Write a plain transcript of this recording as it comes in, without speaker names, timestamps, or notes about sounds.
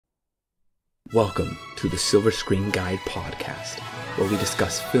Welcome to the Silver Screen Guide podcast, where we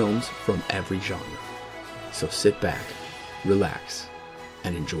discuss films from every genre. So sit back, relax,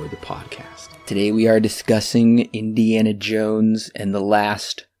 and enjoy the podcast. Today we are discussing Indiana Jones and the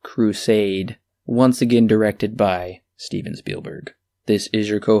Last Crusade, once again directed by Steven Spielberg. This is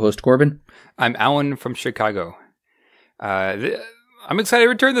your co-host Corbin. I'm Allen from Chicago. I'm excited to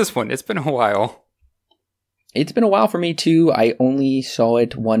return this one. It's been a while. It's been a while for me too. I only saw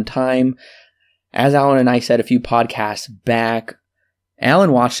it one time. As Alan and I said a few podcasts back,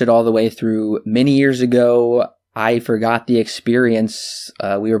 Alan watched it all the way through many years ago. I forgot the experience.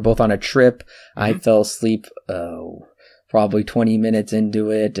 We were both on a trip. I fell asleep probably 20 minutes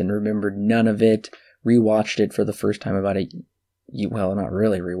into it and remembered none of it. Rewatched it for the first time about not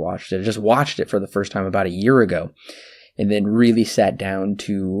really rewatched it. I just watched it for the first time about a year ago. And then really sat down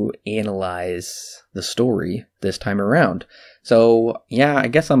to analyze the story this time around. So yeah, I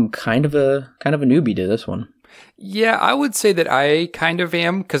guess I'm kind of a newbie to this one. Yeah, I would say that I kind of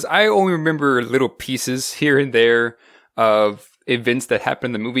am, because I only remember little pieces here and there of events that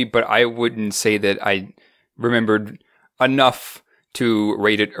happened in the movie, but I wouldn't say that I remembered enough to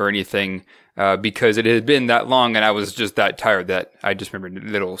rate it or anything, because it had been that long and I was just that tired that I just remembered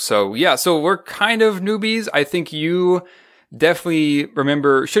little. So yeah, so we're kind of newbies. I think you definitely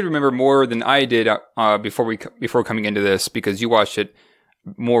should remember more than I did before coming into this, because you watched it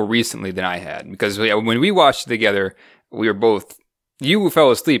more recently than I had. Because when we watched it together, you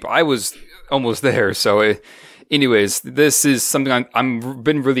fell asleep. I was almost there. So anyways, this is something I'm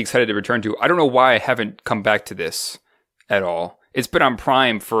been really excited to return to. I don't know why I haven't come back to this at all. It's been on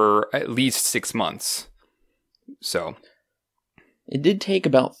Prime for at least 6 months. So it did take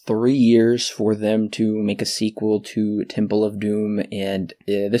about 3 years for them to make a sequel to Temple of Doom, and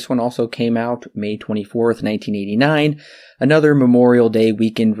this one also came out May 24th, 1989, another Memorial Day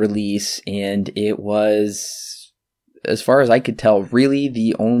weekend release, and it was, as far as I could tell, really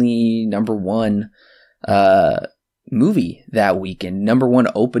the only number one movie that weekend, number one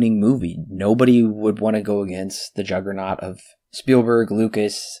opening movie. Nobody would want to go against the juggernaut of Spielberg,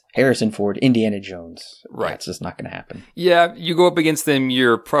 Lucas, Harrison Ford, Indiana Jones. Right. That's just not going to happen. Yeah, you go up against them,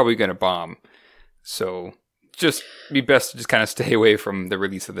 you're probably going to bomb. So just be best to just kind of stay away from the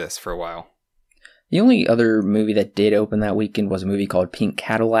release of this for a while. The only other movie that did open that weekend was a movie called Pink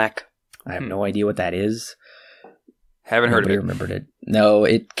Cadillac. I have no idea what that is. Haven't heard of it. Remembered it. No,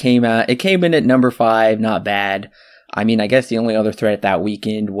 it came in at number 5, not bad. I mean, I guess the only other threat that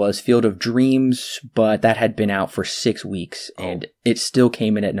weekend was Field of Dreams, but that had been out for 6 weeks, and it still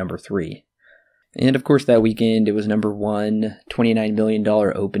came in at number 3. And of course, that weekend, it was number 1, $29 million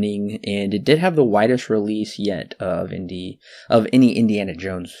opening, and it did have the widest release yet of any Indiana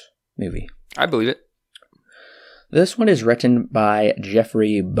Jones movie. I believe it. This one is written by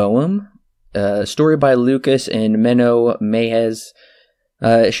Jeffrey Boehm, story by Lucas and Menno Meyjes.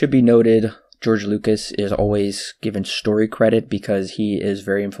 It should be noted, George Lucas is always given story credit because he is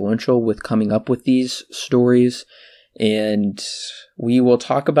very influential with coming up with these stories, and we will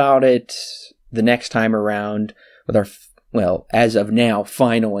talk about it the next time around with our, as of now,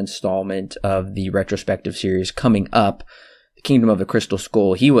 final installment of the retrospective series coming up, The Kingdom of the Crystal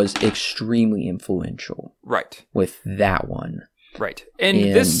Skull. He was extremely influential. Right. With that one. Right. And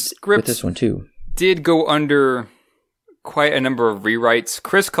this script with this one too did go under quite a number of rewrites.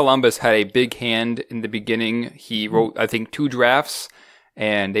 Chris Columbus had a big hand in the beginning. He wrote, I think, 2 drafts,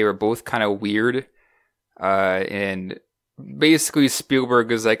 and they were both kind of weird. And basically,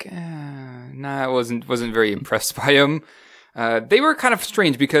 Spielberg was like, I wasn't very impressed by him. They were kind of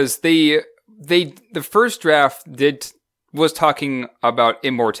strange because the first draft was talking about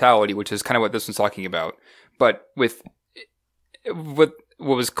immortality, which is kind of what this one's talking about, but with what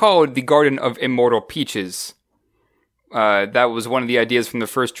was called the Garden of Immortal Peaches. That was one of the ideas from the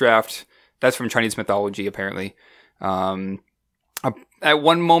first draft. That's from Chinese mythology, apparently. At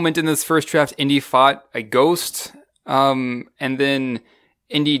one moment in this first draft, Indy fought a ghost, and then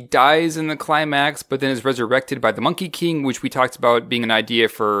Indy dies in the climax, but then is resurrected by the Monkey King, which we talked about being an idea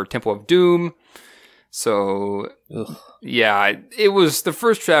for Temple of Doom. So, yeah, the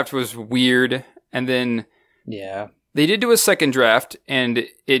first draft was weird, and then they did do a second draft, and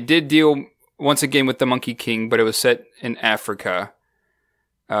it did deal once again with the Monkey King, but it was set in Africa.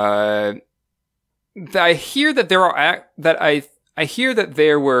 I hear that there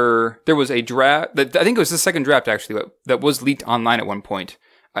was a draft that I think it was the second draft actually that was leaked online at one point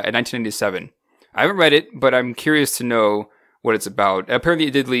in 1997. I haven't read it, but I'm curious to know what it's about. Apparently,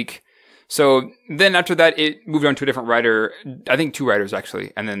 it did leak. So then after that, it moved on to a different writer. I think 2 writers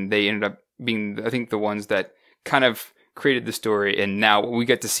actually, and then they ended up being, I think, the ones that kind of created the story, and now what we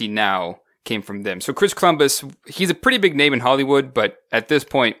get to see now came from them. So Chris Columbus, he's a pretty big name in Hollywood, but at this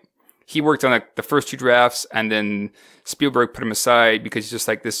point, he worked on the first 2 drafts, and then Spielberg put him aside because he's just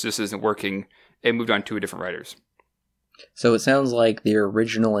like, this just isn't working, and moved on to different writers. So it sounds like their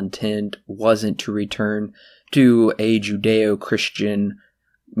original intent wasn't to return to a Judeo-Christian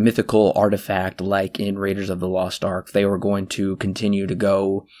mythical artifact like in Raiders of the Lost Ark. They were going to continue to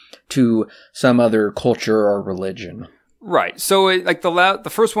go to some other culture or religion. Right. So the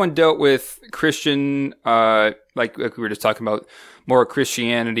first one dealt with Christian, like we were just talking about, more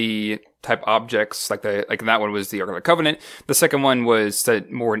Christianity type objects. Like that one was the Ark of the Covenant. The second one was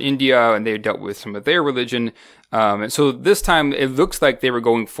set more in India, and they dealt with some of their religion. And so this time it looks like they were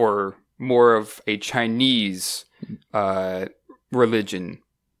going for more of a Chinese religion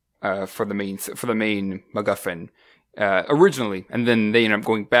for the main MacGuffin originally, and then they ended up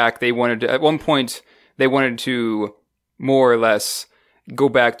going back. They wanted to, at one point they wanted to more or less go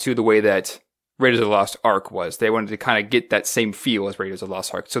back to the way that Raiders of the Lost Ark was. They wanted to kind of get that same feel as Raiders of the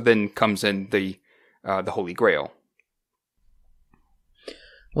Lost Ark. So then comes in the Holy Grail.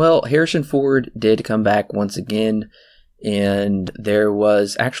 Well, Harrison Ford did come back once again, and there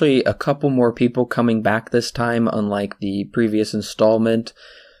was actually a couple more people coming back this time, unlike the previous installment.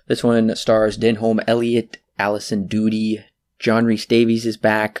 This one stars Denholm Elliott, Allison Doody, John Rhys Davies is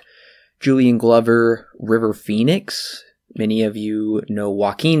back, Julian Glover, River Phoenix. Many of you know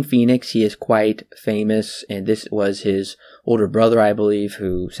Joaquin Phoenix. He is quite famous, and this was his older brother, I believe,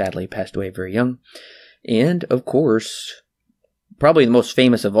 who sadly passed away very young. And, of course, probably the most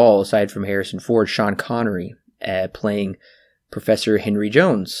famous of all, aside from Harrison Ford, Sean Connery, playing Professor Henry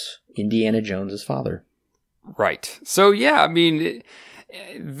Jones, Indiana Jones's father. Right. So, yeah, I mean,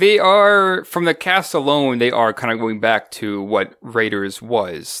 they are, from the cast alone, they are kind of going back to what Raiders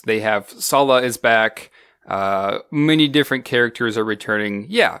was. They have Sala is back. Many different characters are returning.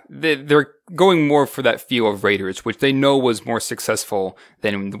 Yeah, they're going more for that feel of Raiders, which they know was more successful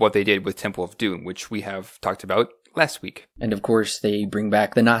than what they did with Temple of Doom, which we have talked about last week. And of course, they bring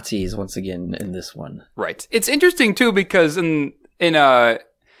back the Nazis once again in this one. Right. It's interesting too because in the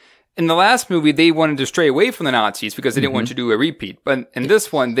last movie they wanted to stray away from the Nazis because they didn't want to do a repeat. But in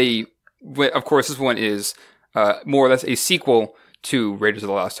this one, of course, this one is more or less a sequel to Raiders of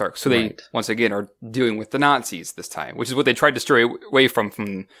the Lost Ark. So they, once again, are dealing with the Nazis this time, which is what they tried to stray away from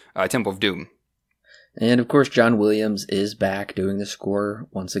Temple of Doom. And of course, John Williams is back doing the score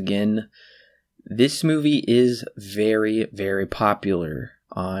once again. This movie is very, very popular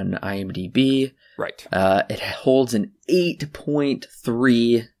on IMDb. Right. It holds an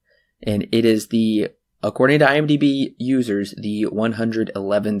 8.3, and it is according to IMDb users, the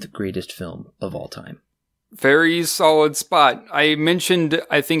 111th greatest film of all time. Very solid spot. I mentioned,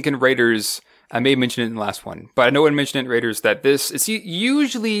 I think in Raiders, I may have mentioned it in the last one, but I know I mentioned it in Raiders that it's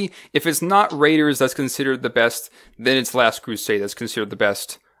usually, if it's not Raiders that's considered the best, then it's Last Crusade that's considered the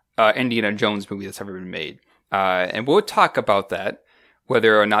best Indiana Jones movie that's ever been made. And we'll talk about that,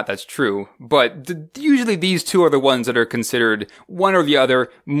 whether or not that's true. But usually these two are the ones that are considered one or the other,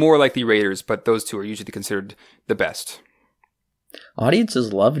 more like the Raiders, but those two are usually considered the best.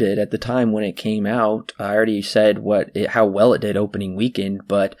 Audiences loved it at the time when it came out. I already said how well it did opening weekend,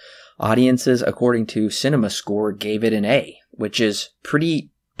 but audiences, according to CinemaScore, gave it an A, which is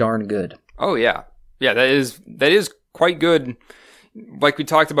pretty darn good. Oh yeah, that is quite good. Like we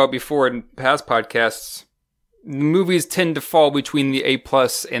talked about before in past podcasts, movies tend to fall between the A+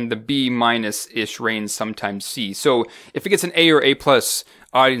 and the B-ish range, sometimes C. So if it gets an A or A+,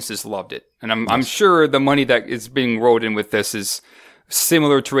 audiences loved it. And I'm sure the money that is being rolled in with this is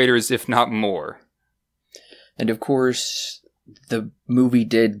similar to Raiders, if not more. And of course, the movie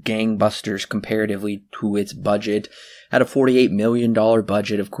did gangbusters comparatively to its budget. Had a $48 million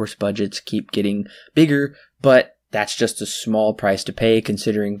budget. Of course, budgets keep getting bigger, but that's just a small price to pay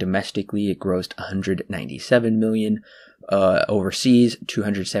considering domestically it grossed $197 million, overseas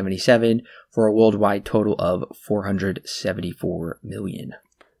 $277 for a worldwide total of $474 million.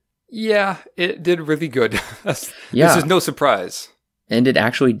 Yeah, it did really good. This is no surprise. And it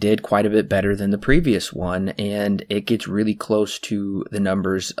actually did quite a bit better than the previous one, and it gets really close to the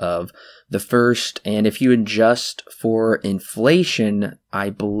numbers of the first. And if you adjust for inflation, I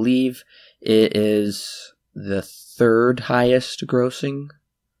believe it is the third highest grossing.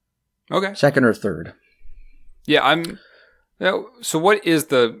 Okay. Second or third. Yeah, so what is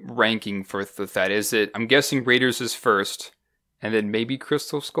the ranking for that? Is it, I'm guessing Raiders is first, and then maybe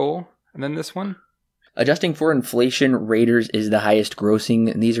Crystal Skull, and then this one? Adjusting for inflation, Raiders is the highest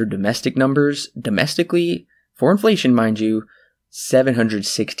grossing, and these are domestic numbers. Domestically, for inflation, mind you,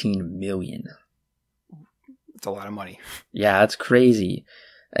 $716 million. It's a lot of money. Yeah, that's crazy.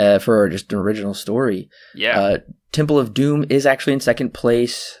 for just an original story. Yeah. Temple of Doom is actually in second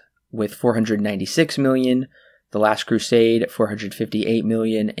place with 496 million. The Last Crusade, 458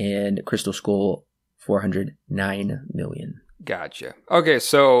 million, and Crystal Skull, 409 million. Gotcha. Okay,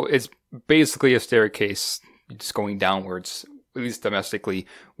 so it's basically a staircase just going downwards, at least domestically,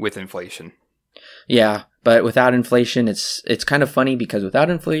 with inflation. Yeah, but without inflation, it's kind of funny because without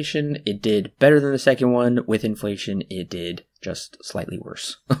inflation, it did better than the second one. With inflation, it did just slightly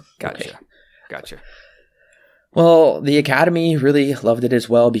worse. Gotcha. Gotcha. Well, the Academy really loved it as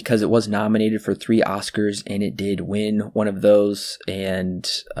well because it was nominated for 3 Oscars and it did win one of those. And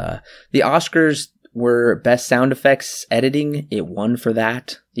the Oscars were Best Sound Effects Editing. It won for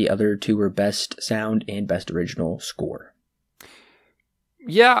that. The other 2 were Best Sound and Best Original Score.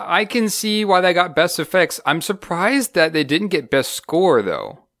 Yeah, I can see why they got Best Effects. I'm surprised that they didn't get Best Score,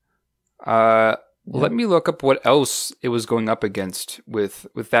 though. Let me look up what else it was going up against with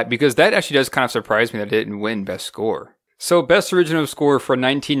that, because that actually does kind of surprise me that it didn't win Best Score. So, Best Original Score for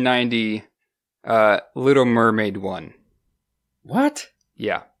 1990, Little Mermaid won. What?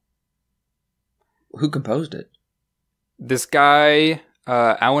 Yeah. Who composed it? This guy,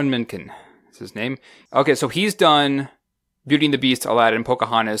 Alan Menken, is his name. Okay, so he's done Beauty and the Beast, Aladdin,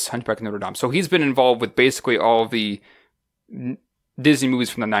 Pocahontas, Hunchback of Notre Dame. So he's been involved with basically all of the Disney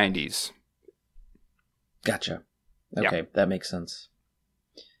movies from the 90s. Gotcha. Okay, yeah. That makes sense.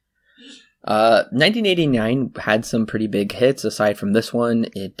 1989 had some pretty big hits. Aside from this one,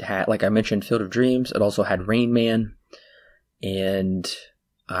 it had, like I mentioned, Field of Dreams. It also had Rain Man. And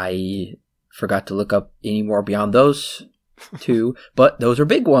I forgot to look up any more beyond those 2. But those are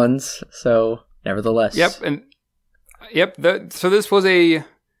big ones. So, nevertheless. So this was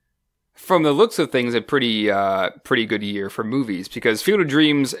from the looks of things, a pretty good year for movies, because Field of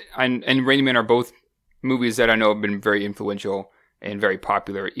Dreams and Rain Man are both movies that I know have been very influential and very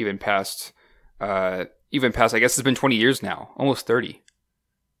popular, even past, I guess it's been 20 years now, almost 30.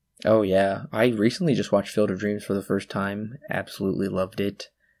 Oh yeah, I recently just watched Field of Dreams for the first time. Absolutely loved it.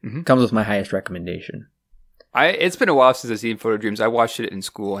 Mm-hmm. Comes with my highest recommendation. It's been a while since I've seen Field of Dreams. I watched it in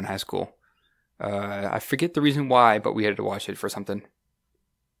school, in high school. I forget the reason why, but we had to watch it for something.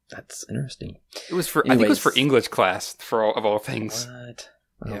 That's interesting. It was I think it was for English class, of all things. What?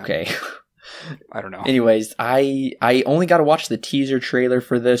 Yeah. Okay. I don't know. Anyways, I only got to watch the teaser trailer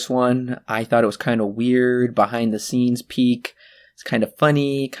for this one. I thought it was kind of weird, behind the scenes peek. It's kind of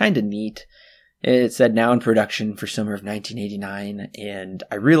funny, kind of neat. It said now in production for summer of 1989, and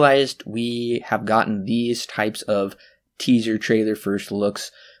I realized we have gotten these types of teaser trailer first looks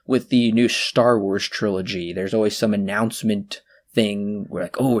with the new Star Wars trilogy. There's always some announcement thing where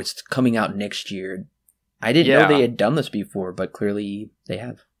like, oh, it's coming out next year. I didn't know they had done this before, but clearly they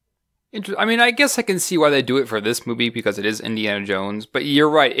have. I mean, I guess I can see why they do it for this movie because it is Indiana Jones, but you're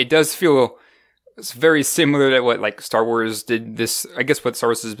right. It does feel very similar to what like Star Wars did this. I guess what Star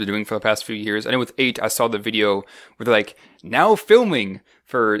Wars has been doing for the past few years. I know with 8, I saw the video where they're like, now filming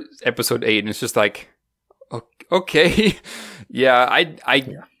for episode 8. And it's just like, okay. Yeah,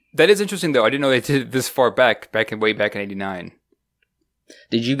 that is interesting though. I didn't know they did it this far back way back in 89.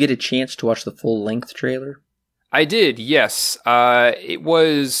 Did you get a chance to watch the full length trailer? I did, yes. It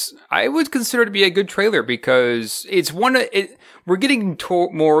was, I would consider it to be a good trailer because it's we're getting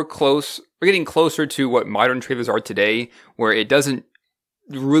we're getting closer to what modern trailers are today, where it doesn't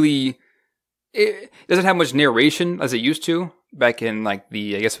have much narration as it used to back in like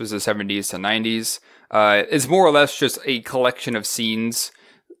I guess it was the 70s to 90s. It's more or less just a collection of scenes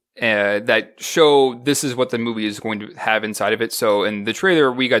that show this is what the movie is going to have inside of it. So in the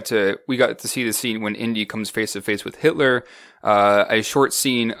trailer, we got to see the scene when Indy comes face to face with Hitler, a short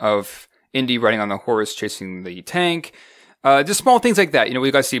scene of Indy riding on the horse chasing the tank, just small things like that. You know, we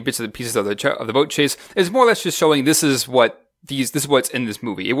got to see bits of the pieces of the boat chase. It's more or less just showing this is what's in this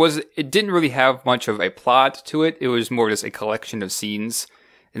movie. It didn't really have much of a plot to it. It was more just a collection of scenes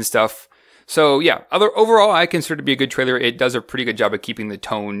and stuff. So yeah, overall, I consider it to be a good trailer. It does a pretty good job of keeping the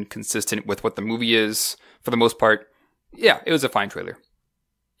tone consistent with what the movie is for the most part. Yeah, it was a fine trailer.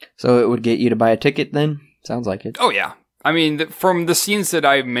 So it would get you to buy a ticket then? Sounds like it. Oh yeah. I mean, from the scenes that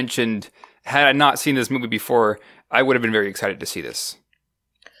I mentioned, had I not seen this movie before, I would have been very excited to see this.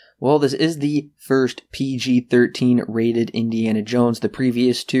 Well, this is the first PG-13 rated Indiana Jones. The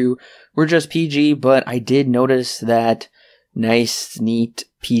previous 2 were just PG, but I did notice that nice, neat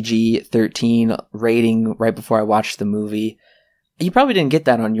PG-13 rating right before I watched the movie. You probably didn't get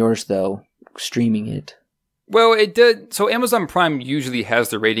that on yours, though, streaming it. Well, it did. So Amazon Prime usually has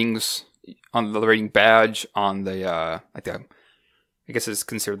the ratings on the rating badge on the, I guess it's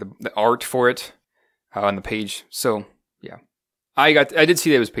considered the art for it on the page. So, yeah. I did see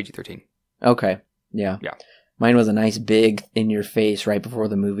that it was PG-13. Okay. Yeah. Yeah. Mine was a nice big in your face right before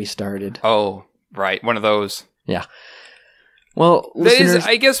the movie started. Oh, right. One of those. Yeah. Well, listeners,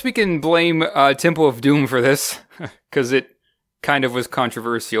 I guess we can blame Temple of Doom for this, because it kind of was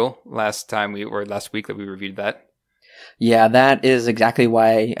controversial last week that we reviewed that. Yeah, that is exactly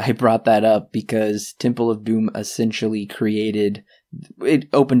why I brought that up, because Temple of Doom essentially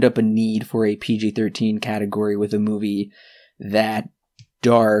opened up a need for a PG-13 category with a movie that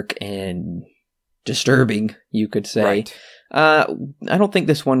dark and disturbing, you could say. Right. I don't think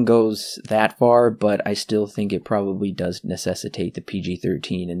this one goes that far, but I still think it probably does necessitate the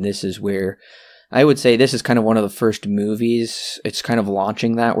PG-13, and this is where I would say this is kind of one of the first movies, it's kind of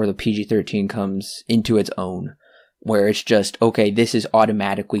launching that, where the PG-13 comes into its own, where it's just, okay, this is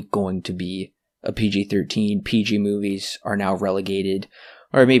automatically going to be a PG-13. PG movies are now relegated,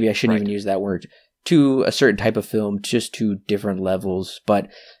 or maybe I shouldn't even use that word, to a certain type of film, just to different levels, but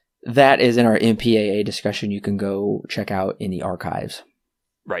that is in our MPAA discussion you can go check out in the archives.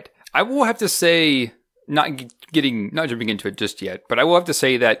 Right. I will have to say, not jumping into it just yet, but I will have to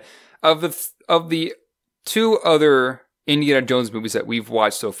say that of the two other Indiana Jones movies that we've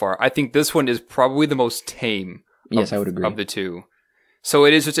watched so far, I think this one is probably the most tame. Yes, I would agree. Of the two. So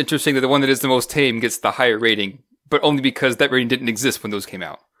it is just interesting that the one that is the most tame gets the higher rating, but only because that rating didn't exist when those came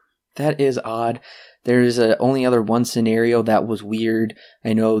out. That is odd. There's only other one scenario that was weird.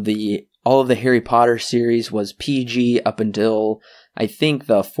 I know all of the Harry Potter series was PG up until I think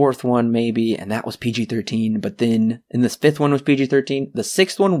the fourth one maybe, and that was PG-13. But then, and this fifth one was PG-13. The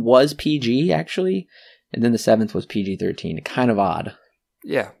sixth one was PG actually, and then the seventh was PG-13. Kind of odd.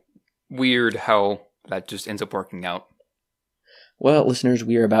 Yeah, weird how that just ends up working out. Well, listeners,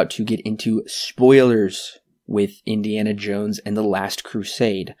 we are about to get into spoilers with Indiana Jones and the Last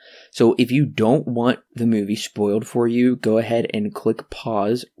Crusade. So if you don't want the movie spoiled for you, go ahead and click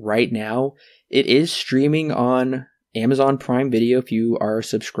pause right now. It is streaming on Amazon Prime Video if you are a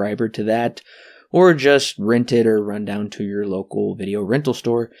subscriber to that, or just rent it or run down to your local video rental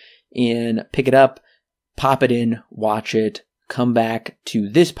store and pick it up, pop it in, watch it, come back to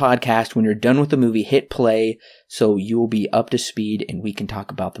this podcast when you're done with the movie, hit play so you will be up to speed and we can talk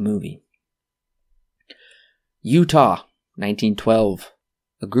about the movie. Utah, 1912.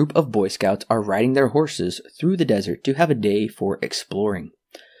 A group of Boy Scouts are riding their horses through the desert to have a day for exploring.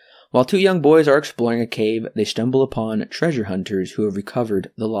 While two young boys are exploring a cave, they stumble upon treasure hunters who have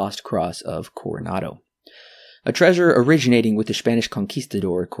recovered the lost cross of Coronado, a treasure originating with the Spanish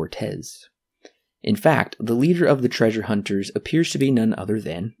conquistador Cortez. In fact, the leader of the treasure hunters appears to be none other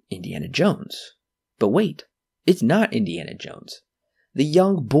than Indiana Jones. But wait, it's not Indiana Jones. The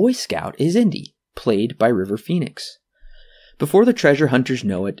young Boy Scout is Indy, played by River Phoenix. Before the treasure hunters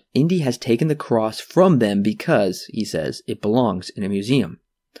know it, Indy has taken the cross from them because, he says, it belongs in a museum.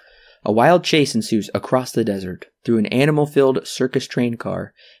 A wild chase ensues across the desert, through an animal-filled circus train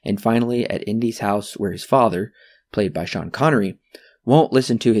car, and finally at Indy's house where his father, played by Sean Connery, won't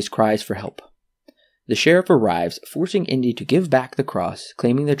listen to his cries for help. The sheriff arrives, forcing Indy to give back the cross,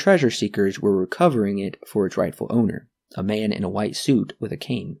 claiming the treasure seekers were recovering it for its rightful owner, a man in a white suit with a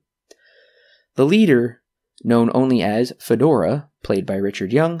cane. The leader, known only as Fedora, played by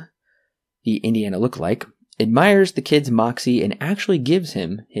Richard Young, the Indiana lookalike, admires the kid's moxie and actually gives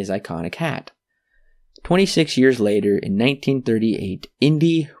him his iconic hat. 26 years later, in 1938,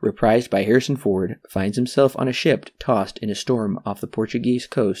 Indy, reprised by Harrison Ford, finds himself on a ship tossed in a storm off the Portuguese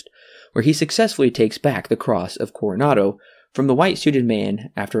coast, where he successfully takes back the cross of Coronado from the white-suited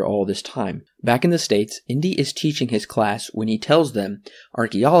man after all this time. Back in the States, Indy is teaching his class when he tells them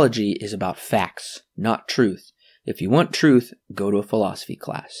archaeology is about facts, not truth. If you want truth, go to a philosophy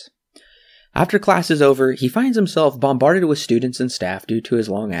class. After class is over, he finds himself bombarded with students and staff due to his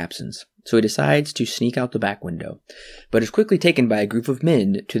long absence, so he decides to sneak out the back window, but is quickly taken by a group of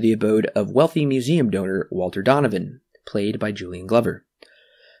men to the abode of wealthy museum donor Walter Donovan, played by Julian Glover.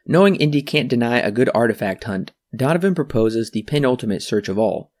 Knowing Indy can't deny a good artifact hunt, Donovan proposes the penultimate search of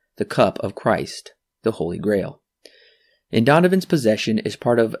all, the Cup of Christ, the Holy Grail. In Donovan's possession is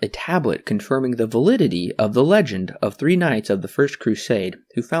part of a tablet confirming the validity of the legend of 3 knights of the First Crusade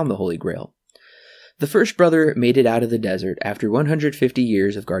who found the Holy Grail. The first brother made it out of the desert after 150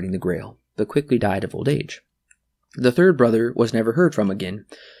 years of guarding the Grail, but quickly died of old age. The third brother was never heard from again,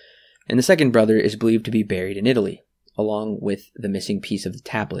 and the second brother is believed to be buried in Italy, along with the missing piece of the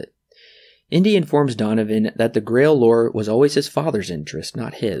tablet. Indy informs Donovan that the Grail lore was always his father's interest,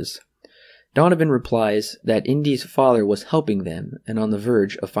 not his. Donovan replies that Indy's father was helping them and on the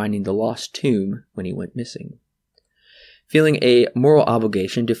verge of finding the lost tomb when he went missing. Feeling a moral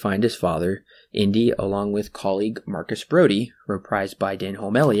obligation to find his father, Indy, along with colleague Marcus Brody, reprised by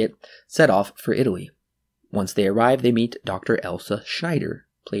Denholm Elliott, set off for Italy. Once they arrive, they meet Dr. Elsa Schneider,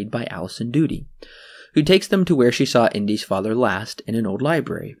 played by Alison Doody, who takes them to where she saw Indy's father last in an old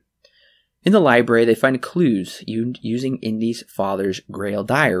library. In the library, they find clues using Indy's father's Grail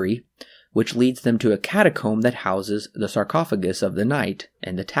diary, which leads them to a catacomb that houses the sarcophagus of the knight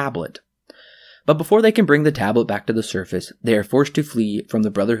and the tablet. But before they can bring the tablet back to the surface, they are forced to flee from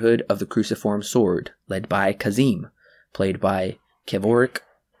the Brotherhood of the Cruciform Sword, led by Kazim, played by Kevork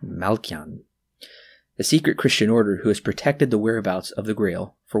Malkian, a secret Christian order who has protected the whereabouts of the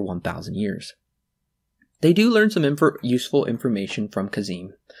Grail for 1,000 years. They do learn some useful information from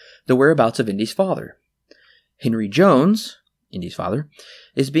Kazim, the whereabouts of Indy's father. Henry Jones, Indy's father,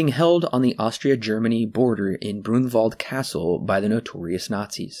 is being held on the Austria-Germany border in Brunwald Castle by the notorious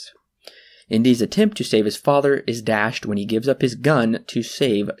Nazis. Indy's attempt to save his father is dashed when he gives up his gun to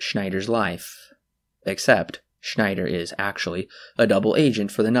save Schneider's life. Except, Schneider is actually a double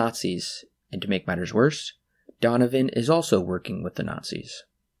agent for the Nazis, and to make matters worse, Donovan is also working with the Nazis.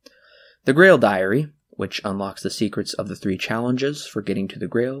 The Grail Diary, which unlocks the secrets of the 3 challenges for getting to the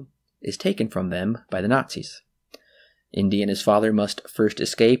Grail, is taken from them by the Nazis. Indy and his father must first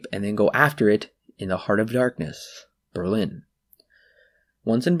escape and then go after it in the heart of darkness, Berlin.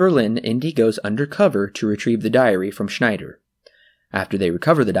 Once in Berlin, Indy goes undercover to retrieve the diary from Schneider. After they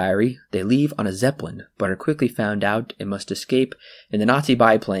recover the diary, they leave on a Zeppelin, but are quickly found out and must escape in the Nazi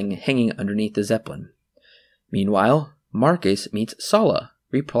biplane hanging underneath the Zeppelin. Meanwhile, Marcus meets Sala,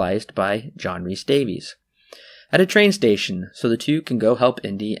 reprised by John Rhys Davies, at a train station so the two can go help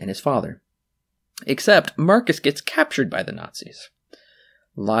Indy and his father. Except Marcus gets captured by the Nazis.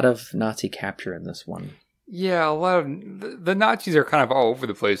 A lot of Nazi capture in this one. Yeah, a lot of the Nazis are kind of all over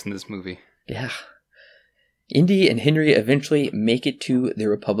the place in this movie. Yeah. Indy and Henry eventually make it to the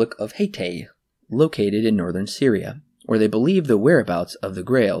Republic of Hatay, located in northern Syria, where they believe the whereabouts of the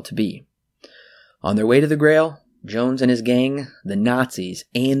Grail to be. On their way to the Grail, Jones and his gang, the Nazis,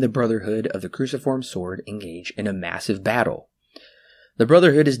 and the Brotherhood of the Cruciform Sword engage in a massive battle. The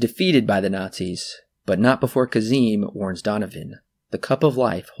Brotherhood is defeated by the Nazis, but not before Kazim warns Donovan, "The cup of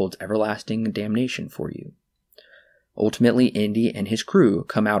life holds everlasting damnation for you." Ultimately, Indy and his crew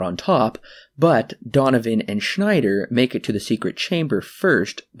come out on top, but Donovan and Schneider make it to the secret chamber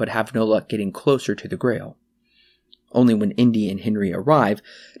first, but have no luck getting closer to the Grail. Only when Indy and Henry arrive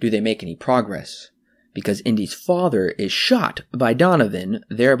do they make any progress, because Indy's father is shot by Donovan,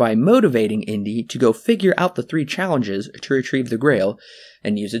 thereby motivating Indy to go figure out the 3 challenges to retrieve the Grail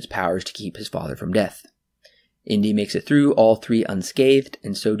and use its powers to keep his father from death. Indy makes it through all 3 unscathed,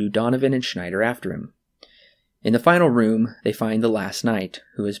 and so do Donovan and Schneider after him. In the final room, they find the last knight,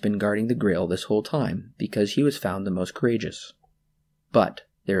 who has been guarding the Grail this whole time, because he was found the most courageous. But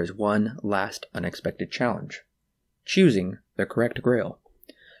there is one last unexpected challenge: choosing the correct Grail.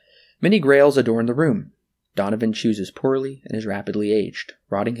 Many Grails adorn the room. Donovan chooses poorly and is rapidly aged,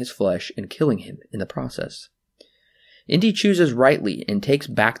 rotting his flesh and killing him in the process. Indy chooses rightly and takes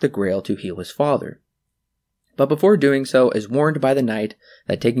back the Grail to heal his father, but before doing so is warned by the knight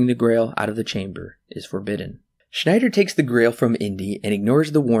that taking the Grail out of the chamber is forbidden. Schneider takes the Grail from Indy and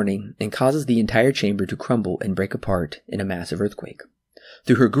ignores the warning and causes the entire chamber to crumble and break apart in a massive earthquake.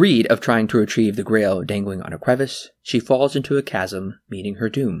 Through her greed of trying to retrieve the Grail dangling on a crevice, she falls into a chasm, meeting her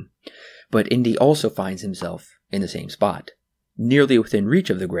doom. But Indy also finds himself in the same spot, nearly within reach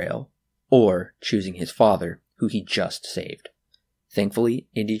of the Grail, or choosing his father, who he just saved. Thankfully,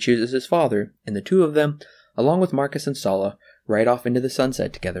 Indy chooses his father, and the 2 of them, along with Marcus and Sala, ride off into the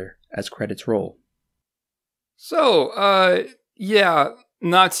sunset together as credits roll. So, yeah,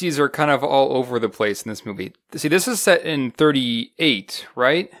 Nazis are kind of all over the place in this movie. See, this is set in 1938,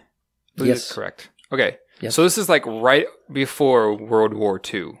 right? Yes. That's correct. Okay. Yep. So this is like right before World War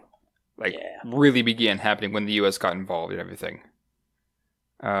II. Really began happening when the U.S. got involved and everything.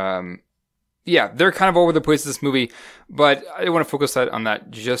 Yeah, they're kind of all over the place in this movie, but I don't want to focus on that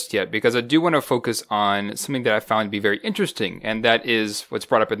just yet, because I do want to focus on something that I found to be very interesting, and that is what's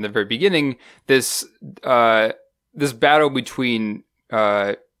brought up in the very beginning, this battle between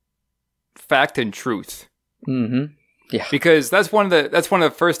fact and truth. Mm-hmm. Yeah. Because that's one of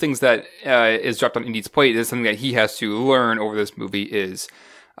the first things that is dropped on Indy's plate. Is something that he has to learn over this movie is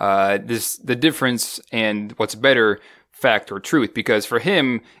the difference and what's better, fact or truth. Because for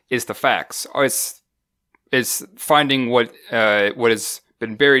him, it's the facts. It's finding what has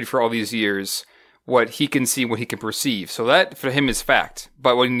been buried for all these years, what he can see, what he can perceive. So that for him is fact.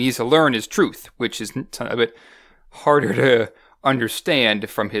 But what he needs to learn is truth, which is a bit harder to understand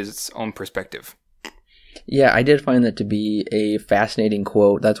from his own perspective. Yeah, I did find that to be a fascinating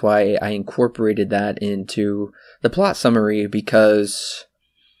quote. That's why I incorporated that into the plot summary, because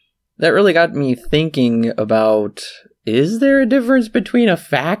that really got me thinking about, is there a difference between a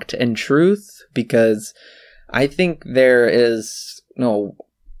fact and truth? Because I think there is... No,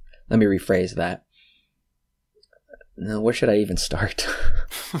 let me rephrase that. No, where should I even start?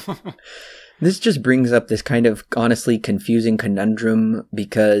 This just brings up this kind of honestly confusing conundrum,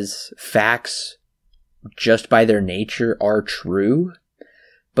 because facts, just by their nature, are true.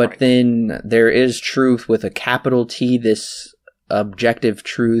 But then there is truth with a capital T, this objective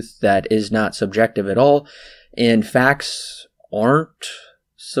truth that is not subjective at all. And facts aren't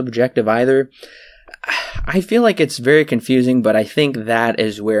subjective either. I feel like it's very confusing, but I think that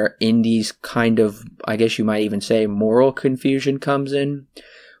is where Indy's kind of, I guess you might even say, moral confusion comes in,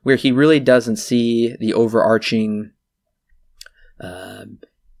 where he really doesn't see the overarching,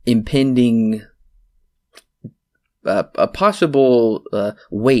 impending, a possible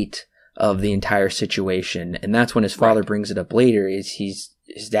weight of the entire situation. And that's when his father brings it up later, his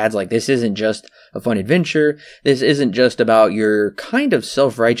dad's like, this isn't just a fun adventure. This isn't just about your kind of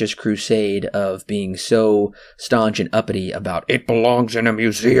self-righteous crusade of being so staunch and uppity about it belongs in a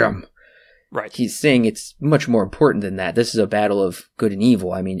museum. Right. He's saying it's much more important than that. This is a battle of good and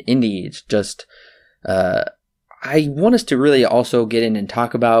evil. I mean, Indy, it's just... I want us to really also get in and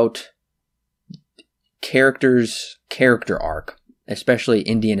talk about character arc, especially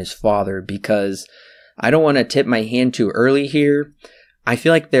Indy and his father, because I don't want to tip my hand too early here. I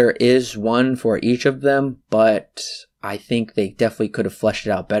feel like there is one for each of them, but I think they definitely could have fleshed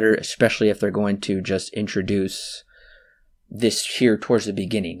it out better, especially if they're going to just introduce this here towards the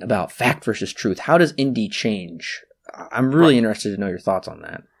beginning about fact versus truth. How does Indy change? I'm really interested to know your thoughts on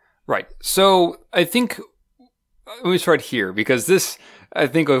that. Right. So I think let me start here, because this, I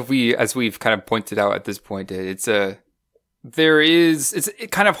think, as we've kind of pointed out at this point, it's kind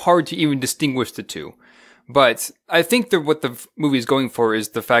of hard to even distinguish the two. But I think that what the movie is going for is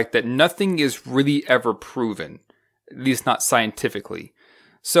the fact that nothing is really ever proven, at least not scientifically.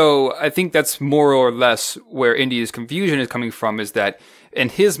 So I think that's more or less where Indy's confusion is coming from, is that in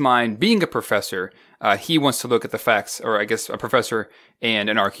his mind, being a professor, he wants to look at the facts, or I guess a professor and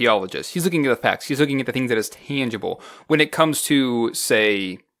an archaeologist. He's looking at the facts. He's looking at the things that is tangible. When it comes to,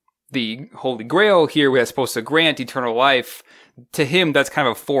 say, the Holy Grail here, that's supposed to grant eternal life, to him, that's kind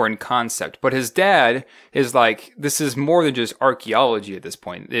of a foreign concept. But his dad is like, this is more than just archaeology at this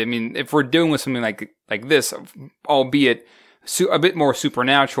point. I mean, if we're dealing with something like this, albeit a bit more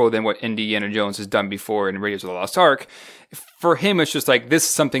supernatural than what Indiana Jones has done before in Raiders of the Lost Ark, for him, it's just like, this is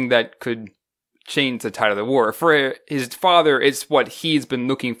something that could change the tide of the war. For his father, it's what he's been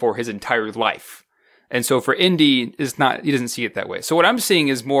looking for his entire life. And so for Indy, he doesn't see it that way. So what I'm seeing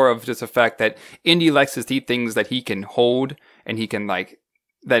is more of just the fact that Indy likes to see things that he can hold and he can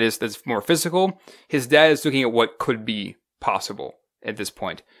that's more physical. His dad is looking at what could be possible at this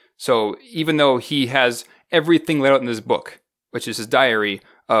point. So even though he has everything laid out in this book, which is his diary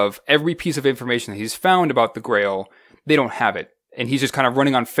of every piece of information that he's found about the Grail, they don't have it. And he's just kind of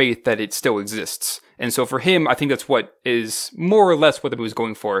running on faith that it still exists. And so for him, I think that's what is more or less what the movie's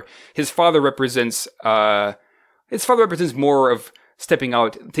going for. His father represents more of stepping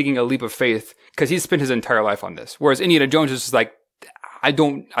out, taking a leap of faith, because he's spent his entire life on this. Whereas Indiana Jones is just like, I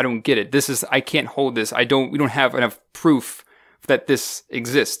don't get it. I can't hold this. we don't have enough proof that this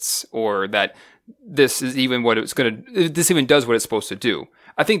exists, or that this is even this even does what it's supposed to do.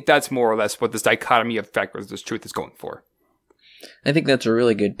 I think that's more or less what this dichotomy of fact versus truth is going for. I think that's a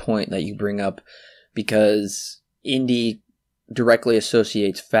really good point that you bring up, because Indy directly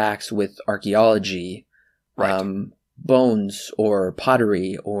associates facts with archaeology, right. Bones or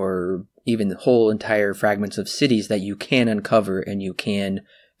pottery, or even whole entire fragments of cities that you can uncover and you can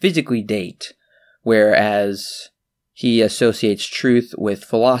physically date, whereas he associates truth with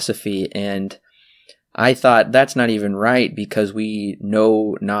philosophy. And I thought that's not even right, because we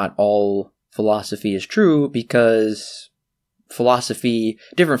know not all philosophy is true, because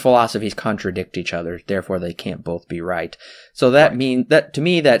different philosophies contradict each other, therefore they can't both be right. So that to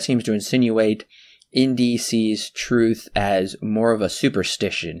me, that seems to insinuate Indy sees truth as more of a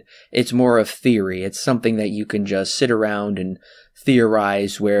superstition. It's more of theory. It's something that you can just sit around and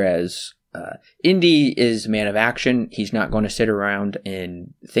theorize, whereas Indy is a man of action. He's not going to sit around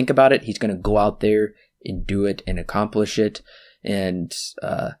and think about it. He's going to go out there and do it and accomplish it. And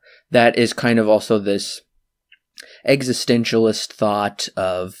that is kind of also this existentialist thought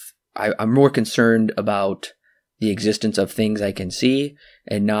of, I'm more concerned about the existence of things I can see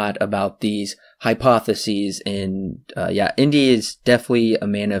and not about these hypotheses. And Indy is definitely a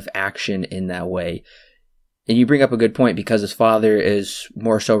man of action in that way. and you bring up a good point, because his father is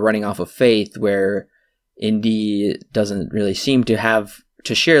more so running off of faith, where Indy doesn't really seem to have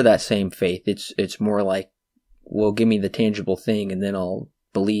to share that same faith. It's more like, well, give me the tangible thing and then I'll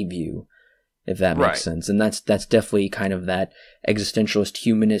believe you, if that makes sense. And that's definitely kind of that existentialist,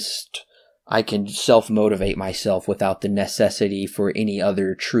 humanist, I can self-motivate myself without the necessity for any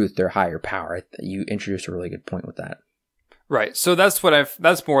other truth or higher power. You introduced a really good point with that. Right. So that's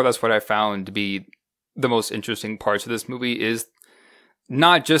more or less what I found to be the most interesting parts of this movie, is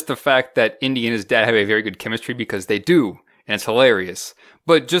not just the fact that Indy and his dad have a very good chemistry, because they do, and it's hilarious,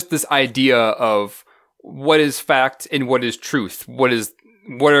 but just this idea of what is fact and what is truth. What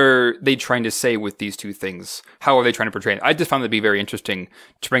are they trying to say with these two things? How are they trying to portray it? I just found it to be very interesting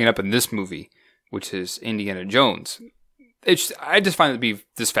to bring it up in this movie, which is Indiana Jones. I just find it to be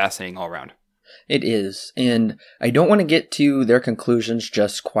just fascinating all around. It is, and I don't want to get to their conclusions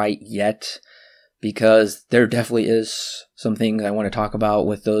just quite yet, because there definitely is some things I want to talk about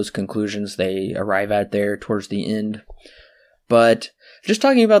with those conclusions they arrive at there towards the end. But just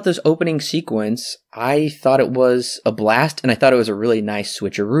talking about this opening sequence, I thought it was a blast, and I thought it was a really nice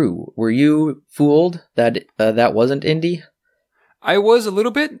switcheroo. Were you fooled that that wasn't Indy? I was a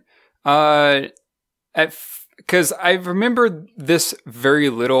little bit, because I remember this very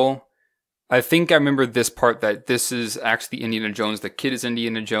little. I think I remember this part, that this is actually Indiana Jones. The kid is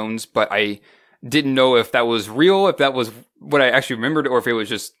Indiana Jones, but I didn't know if that was real, if that was what I actually remembered, or if it was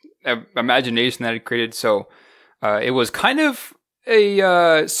just imagination that I created. So it was kind of a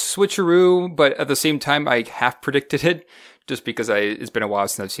switcheroo, but at the same time, I half predicted it, just because it's been a while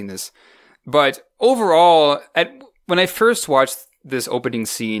since I've seen this. But overall, when I first watched this opening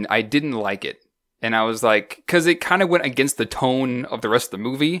scene, I didn't like it. And I was like, because it kind of went against the tone of the rest of the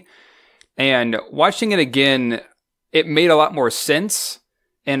movie. And watching it again, it made a lot more sense.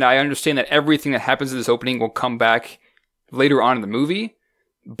 And I understand that everything that happens in this opening will come back later on in the movie.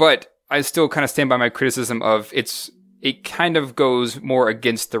 But I still kind of stand by my criticism of it kind of goes more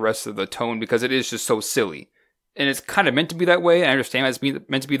against the rest of the tone, because it is just so silly. And it's kind of meant to be that way. I understand it's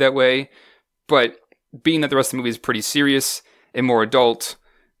meant to be that way. But being that the rest of the movie is pretty serious and more adult,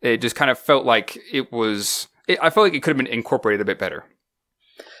 it just kind of felt like I felt like it could have been incorporated a bit better.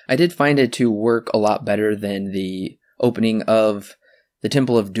 I did find it to work a lot better than the opening of the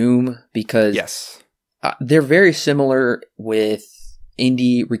Temple of Doom, because yes, they're very similar, with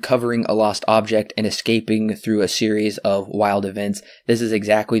Indy recovering a lost object and escaping through a series of wild events. This is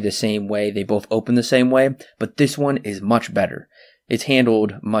exactly the same way. They both open the same way, but this one is much better. It's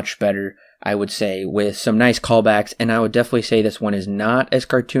handled much better, I would say, with some nice callbacks, and I would definitely say this one is not as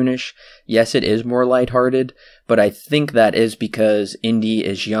cartoonish. Yes, it is more lighthearted, but I think that is because Indy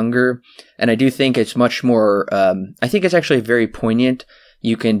is younger, and I do think it's much more, I think it's actually very poignant.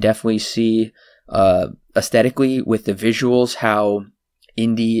 You can definitely see aesthetically with the visuals how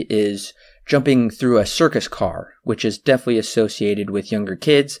Indy is jumping through a circus car, which is definitely associated with younger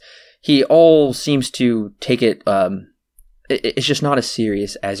kids. He all seems to take it, it's just not as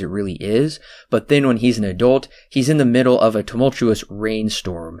serious as it really is. But then when he's an adult, he's in the middle of a tumultuous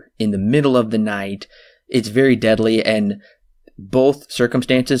rainstorm in the middle of the night. It's very deadly, and both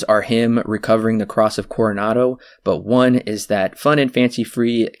circumstances are him recovering the Cross of Coronado, but one is that fun and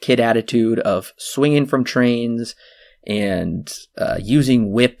fancy-free kid attitude of swinging from trains and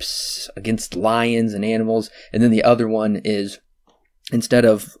using whips against lions and animals, and then the other one is, instead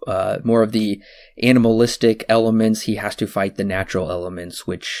of more of the animalistic elements, he has to fight the natural elements,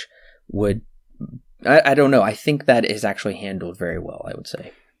 which would, I don't know, I think that is actually handled very well, I would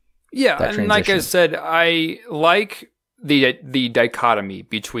say. Yeah, and like I said, I like the dichotomy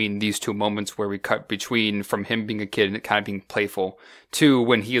between these two moments where we cut between from him being a kid and kind of being playful to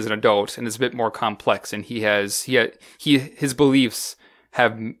when he is an adult and it's a bit more complex, and his beliefs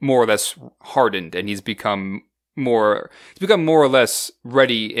have more or less hardened, and he's become more or less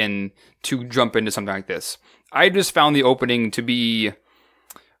ready to jump into something like this. I just found the opening to be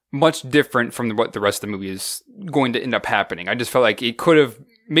much different from what the rest of the movie is going to end up happening. I just felt like it could have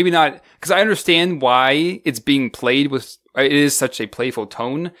maybe not, because I understand why it's being played with, it is such a playful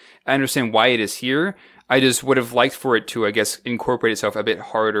tone. I understand why it is here. I just would have liked for it to, I guess, incorporate itself a bit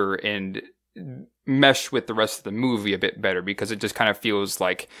harder and mesh with the rest of the movie a bit better, because it just kind of feels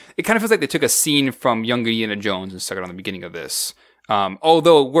like they took a scene from Young Indiana Jones and stuck it on the beginning of this.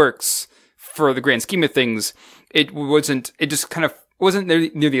 Although it works for the grand scheme of things, it just kind of wasn't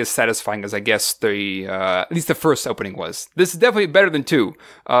nearly as satisfying as I guess at least the first opening was. This is definitely better than 2.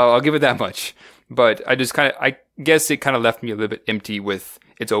 I'll give it that much. But I guess it kind of left me a little bit empty with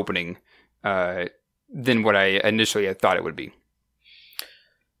its opening than what I initially had thought it would be.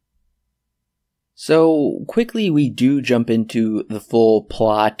 So quickly we do jump into the full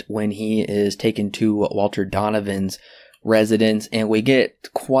plot when he is taken to Walter Donovan's residence, and we get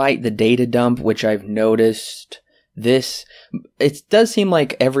quite the data dump, which I've noticed it does seem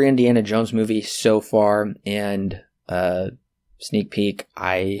like every Indiana Jones movie so far, and sneak peek,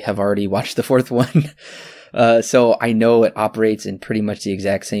 I have already watched the fourth one. So I know it operates in pretty much the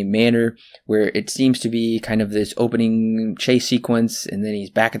exact same manner, where it seems to be kind of this opening chase sequence, and then he's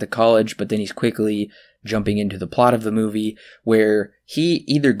back at the college, but then he's quickly jumping into the plot of the movie, where he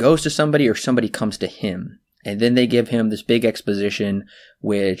either goes to somebody or somebody comes to him. And then they give him this big exposition,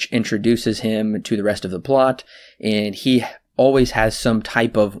 which introduces him to the rest of the plot, and he always has some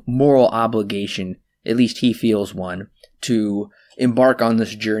type of moral obligation, at least he feels one, to embark on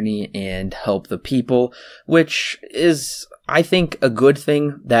this journey and help the people, which is, I think, a good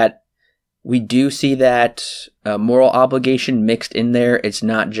thing that we do see that moral obligation mixed in there. It's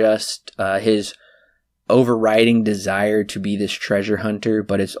not just his overriding desire to be this treasure hunter,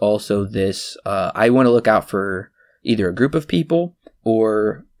 but it's also this, I want to look out for either a group of people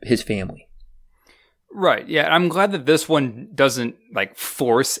or his family. Right. Yeah. I'm glad that this one doesn't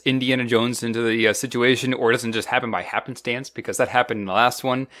force Indiana Jones into the situation, or it doesn't just happen by happenstance, because that happened in the last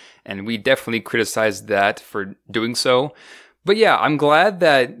one, and we definitely criticized that for doing so. But yeah, I'm glad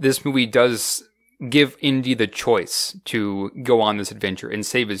that this movie does give Indy the choice to go on this adventure and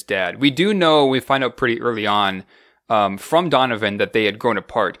save his dad. We find out pretty early on from Donovan that they had grown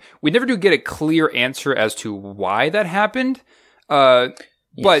apart. We never do get a clear answer as to why that happened.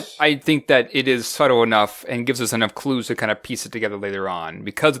 Yes. But I think that it is subtle enough and gives us enough clues to kind of piece it together later on,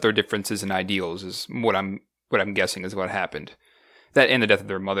 because of their differences in ideals is what I'm guessing is what happened. That and the death of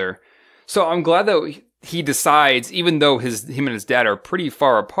their mother. So I'm glad that he decides, even though him and his dad are pretty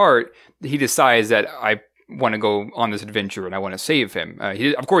far apart, he decides that I want to go on this adventure and I want to save him.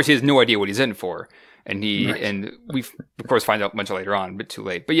 Of course, he has no idea what he's in for. And and we of course find out much later on, a bit too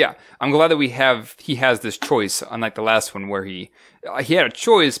late. But yeah, I'm glad that he has this choice, unlike the last one where he had a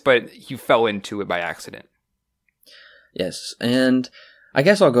choice, but he fell into it by accident. Yes, and I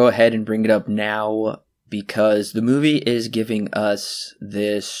guess I'll go ahead and bring it up now, because the movie is giving us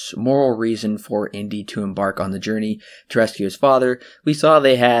this moral reason for Indy to embark on the journey to rescue his father. We saw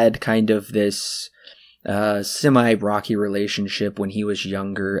they had kind of this semi-rocky relationship when he was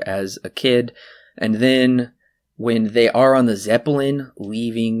younger as a kid. And then when they are on the Zeppelin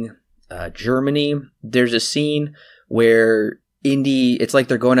leaving Germany, there's a scene where Indy, it's like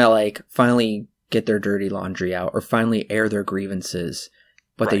they're going to finally get their dirty laundry out or finally air their grievances,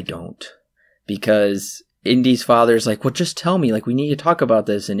 but They don't. Because Indy's father's like, well, just tell me, we need to talk about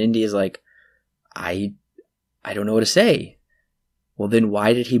this. And Indy is like, I don't know what to say. Well, then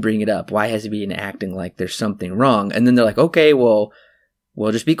why did he bring it up? Why has he been acting like there's something wrong? And then they're like, okay, well,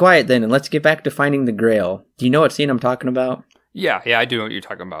 just be quiet then, and let's get back to finding the Grail. Do you know what scene I'm talking about? Yeah, I do know what you're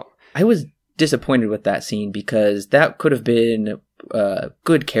talking about. I was disappointed with that scene, because that could have been a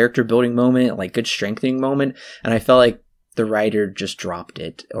good character building moment, good strengthening moment, and I felt like the writer just dropped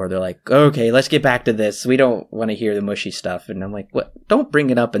it, or they're like, okay, let's get back to this. We don't want to hear the mushy stuff, and I'm like, what? Don't bring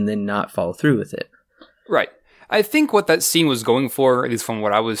it up and then not follow through with it. Right. I think what that scene was going for, at least from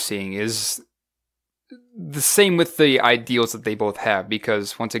what I was seeing, is the same with the ideals that they both have,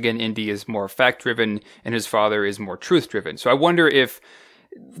 because once again, Indy is more fact-driven and his father is more truth-driven. So I wonder if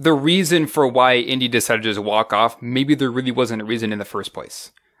the reason for why Indy decided to just walk off, maybe there really wasn't a reason in the first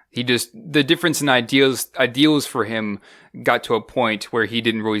place. The difference in ideals for him got to a point where he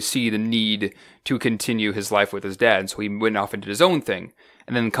didn't really see the need to continue his life with his dad, so he went off and did his own thing.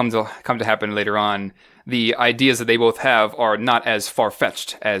 And then come to happen later on, the ideas that they both have are not as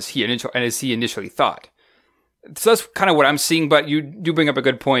far-fetched as he initially thought. So that's kind of what I'm seeing, but you do bring up a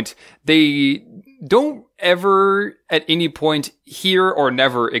good point. They don't ever, at any point, hear or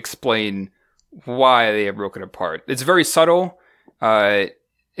never explain why they have broken apart. It's very subtle, and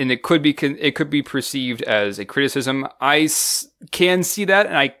it could be perceived as a criticism. I can see that,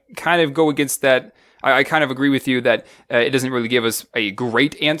 and I kind of go against that. I kind of agree with you that it doesn't really give us a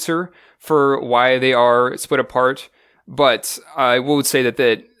great answer for why they are split apart, but I would say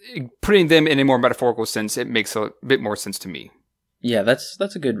that putting them in a more metaphorical sense, it makes a bit more sense to me. Yeah, that's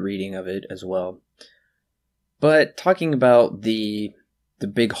a good reading of it as well. But talking about the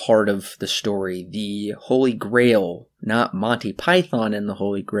big heart of the story, the Holy Grail, not Monty Python and the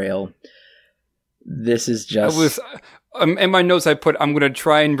Holy Grail. This is just... in my notes I put, I'm going to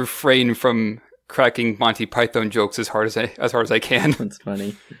try and refrain from cracking Monty Python jokes as hard as I can. That's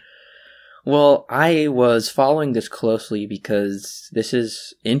funny. Well, I was following this closely because this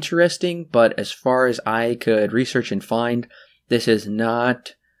is interesting, but as far as I could research and find, this is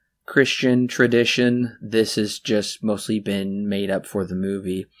not Christian tradition. This has just mostly been made up for the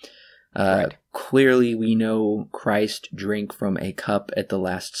movie. Right. Clearly, we know Christ drank from a cup at the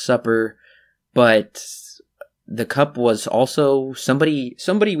Last Supper, but the cup was also somebody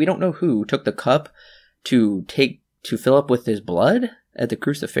we don't know who took the cup to fill up with his blood at the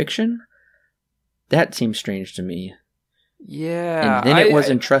crucifixion. That seems strange to me. Yeah. And then it was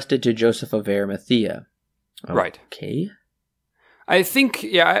entrusted to Joseph of Arimathea. Right. Okay. I think,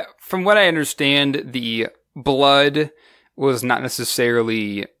 from what I understand, the blood was not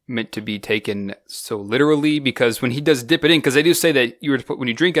necessarily meant to be taken so literally, because when he does dip it in, because they do say that when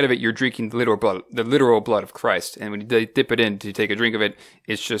you drink out of it, you're drinking the literal blood of Christ. And when they dip it in to take a drink of it,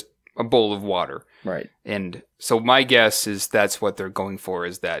 it's just a bowl of water. Right. And so my guess is that's what they're going for,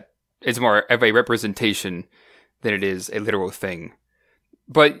 is that it's more of a representation than it is a literal thing.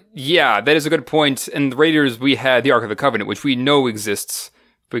 But yeah, that is a good point. In the Raiders, we had the Ark of the Covenant, which we know exists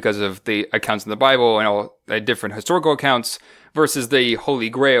because of the accounts in the Bible and all the different historical accounts, versus the Holy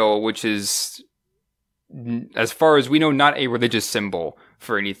Grail, which is, as far as we know, not a religious symbol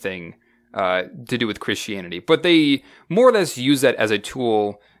for anything to do with Christianity. But they more or less use that as a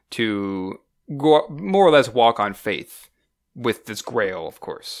tool to more or less walk on faith with this Grail, of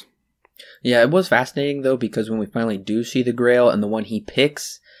course. Yeah, it was fascinating, though, because when we finally do see the Grail and the one he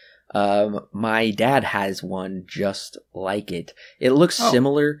picks, my dad has one just like it. It looks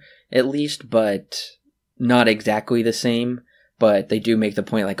similar, at least, but not exactly the same. But they do make the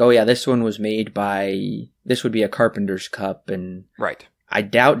point, like, oh yeah, this one was made this would be a carpenter's cup, and right. I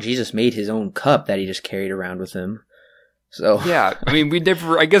doubt Jesus made his own cup that he just carried around with him. So yeah, I mean,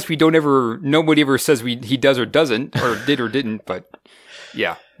 nobody ever says he does or doesn't, or did or didn't, but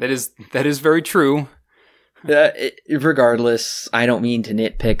yeah, that is very true. Regardless, I don't mean to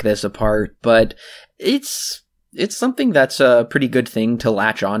nitpick this apart, but it's something that's a pretty good thing to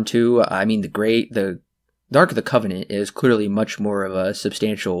latch onto. I mean, the Ark of the Covenant is clearly much more of a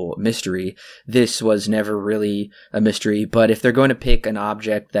substantial mystery. This was never really a mystery, but if they're going to pick an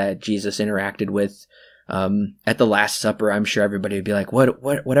object that Jesus interacted with at the Last Supper, I'm sure everybody would be like,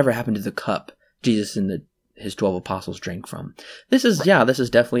 whatever happened to the cup Jesus and his 12 apostles drank from? This is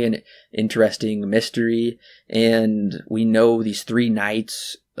definitely an interesting mystery, and we know these three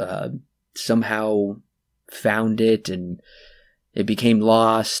knights somehow found it, and it became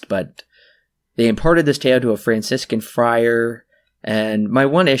lost, but they imparted this tale to a Franciscan friar. And my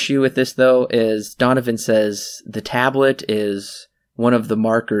one issue with this, though, is Donovan says the tablet is one of the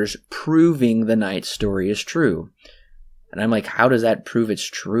markers proving the knight's story is true. And I'm like, how does that prove it's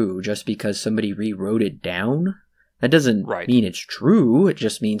true? Just because somebody rewrote it down? That doesn't mean it's true. It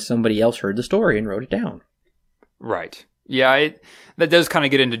just means somebody else heard the story and wrote it down. Right. Yeah, that does kind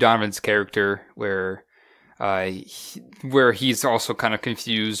of get into Donovan's character, where he's also kind of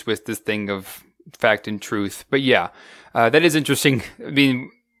confused with this thing of fact and truth. But yeah, that is interesting. I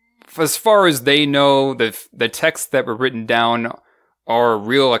mean, as far as they know, the texts that were written down are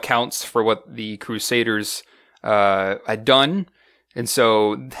real accounts for what the Crusaders had done. And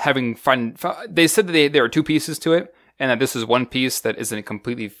so they said that there are two pieces to it, and that this is one piece that isn't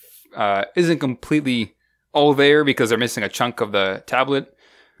completely all there because they're missing a chunk of the tablet.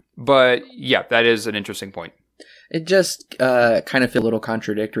 But yeah, that is an interesting point. It just kind of feels a little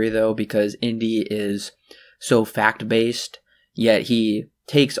contradictory, though, because Indy is so fact-based, yet he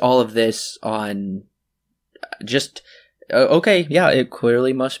takes all of this on just, okay, yeah, it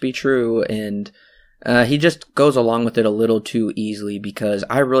clearly must be true, and he just goes along with it a little too easily, because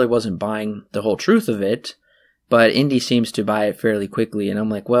I really wasn't buying the whole truth of it, but Indy seems to buy it fairly quickly, and I'm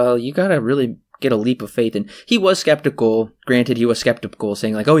like, well, you gotta really get a leap of faith. And he was skeptical. Granted, he was skeptical,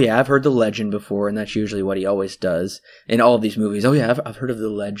 saying like, oh yeah, I've heard the legend before, and that's usually what he always does in all of these movies. Oh yeah, I've heard of the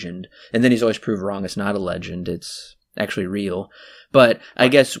legend. And then he's always proved wrong. It's not a legend. It's actually real. But I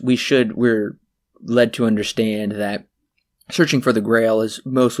guess we're led to understand that searching for the Grail is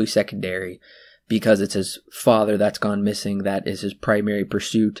mostly secondary, because it's his father that's gone missing. That is his primary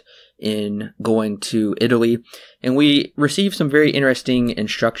pursuit in going to Italy. And we receive some very interesting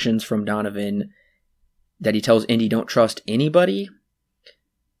instructions from Donovan that he tells Indy don't trust anybody.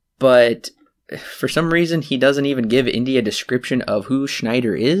 But for some reason, he doesn't even give Indy a description of who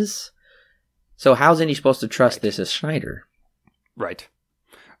Schneider is. So how's Indy supposed to trust this as Schneider? Right.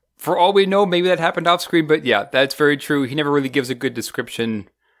 For all we know, maybe that happened off screen, but yeah, that's very true. He never really gives a good description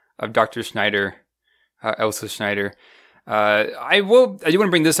of Dr. Schneider, Elsa Schneider. I do want to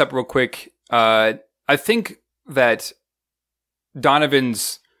bring this up real quick. I think that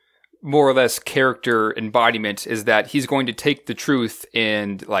Donovan's more or less character embodiment is that he's going to take the truth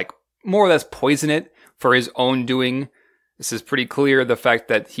and like more or less poison it for his own doing. This is pretty clear. The fact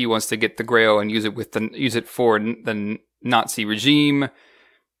that he wants to get the Grail and use it for the Nazi regime.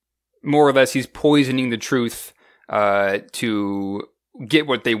 More or less, he's poisoning the truth to get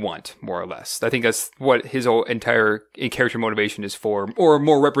what they want, more or less. I think that's what his whole entire character motivation is for, or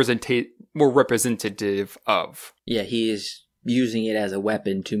more representative of. Yeah, he is using it as a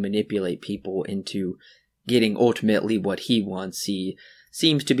weapon to manipulate people into getting ultimately what he wants. He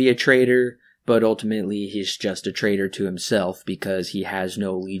seems to be a traitor, but ultimately he's just a traitor to himself because he has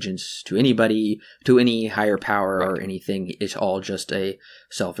no allegiance to anybody, to any higher power or anything. It's all just a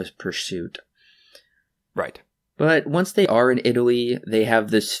selfish pursuit. Right. But once they are in Italy, they have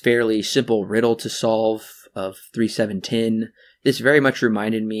this fairly simple riddle to solve of 3710. This very much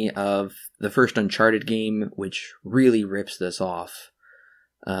reminded me of the first Uncharted game, which really rips this off.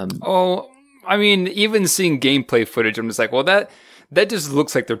 I mean, even seeing gameplay footage, I'm just like, well, that just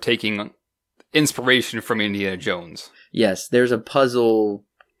looks like they're taking inspiration from Indiana Jones. Yes, there's a puzzle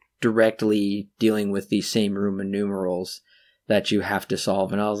directly dealing with these same Roman numerals that you have to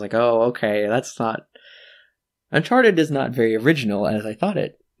solve. And I was like, oh, okay, that's not... Uncharted is not very original as I thought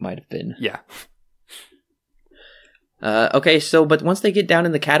it might have been. Yeah. Okay, so, but once they get down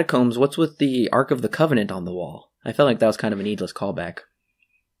in the catacombs, what's with the Ark of the Covenant on the wall? I felt like that was kind of a needless callback.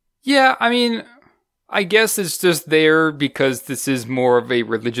 Yeah, I mean, I guess it's just there because this is more of a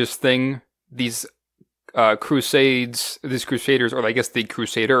religious thing. These crusades, these crusaders, or I guess the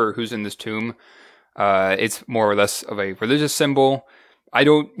crusader who's in this tomb, it's more or less of a religious symbol. I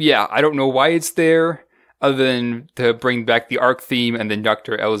don't know why it's there, other than to bring back the Ark theme, and then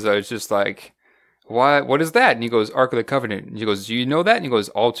Dr. Elza is just like, what is that? And he goes, Ark of the Covenant. And she goes, do you know that? And he goes,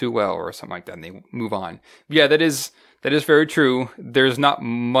 all too well, or something like that, and they move on. Yeah, that is very true. There's not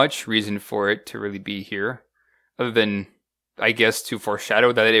much reason for it to really be here, other than, I guess, to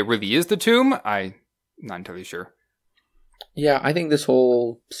foreshadow that it really is the tomb. I'm not entirely sure. Yeah, I think this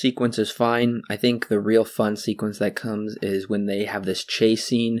whole sequence is fine. I think the real fun sequence that comes is when they have this chase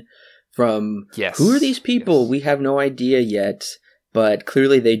scene from, who are these people? Yes. We have no idea yet, but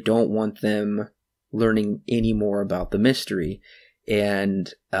clearly they don't want them learning any more about the mystery.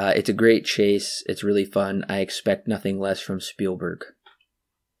 And it's a great chase. It's really fun. I expect nothing less from Spielberg.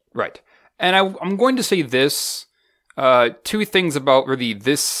 Right. And I'm going to say this. Two things about really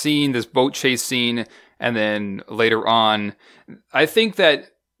this scene, this boat chase scene, and then later on. I think that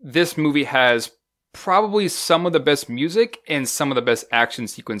this movie has probably some of the best music and some of the best action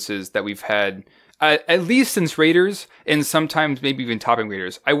sequences that we've had, at least since Raiders, and sometimes maybe even topping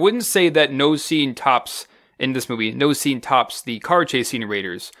Raiders. I wouldn't say that no scene tops the car chase scene in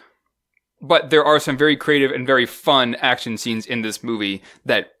Raiders, but there are some very creative and very fun action scenes in this movie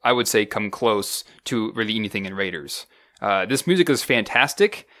that I would say come close to really anything in Raiders. This music is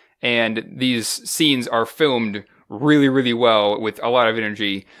fantastic, and these scenes are filmed really, really well with a lot of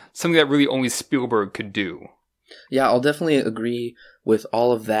energy, something that really only Spielberg could do. Yeah, I'll definitely agree with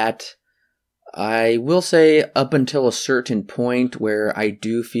all of that. I will say up until a certain point where I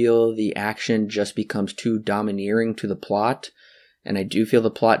do feel the action just becomes too domineering to the plot, and I do feel the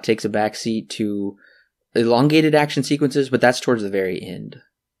plot takes a backseat to elongated action sequences, but that's towards the very end.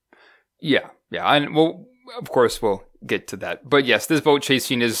 Yeah, and well, of course we'll get to that. But yes, this boat chase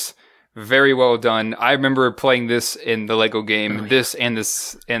scene is very well done. I remember playing this in the Lego game, this and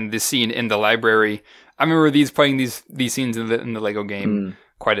this scene in the library. I remember playing these scenes in the Lego game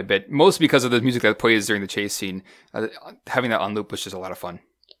quite a bit, mostly because of the music that plays during the chase scene. Having that on loop was just a lot of fun.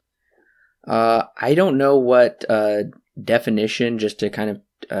 I don't know what definition, just to kind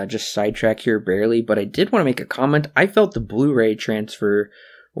of just sidetrack here barely, but I did want to make a comment. I felt the Blu-ray transfer,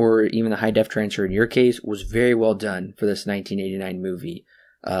 or even the high-def transfer in your case, was very well done for this 1989 movie.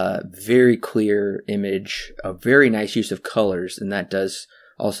 Very clear image, a very nice use of colors, and that does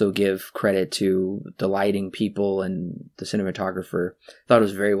also give credit to the lighting people and the cinematographer. I thought it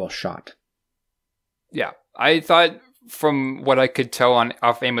was very well shot. Yeah, I thought from what I could tell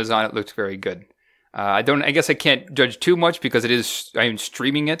off Amazon, it looked very good. I guess I can't judge too much because I'm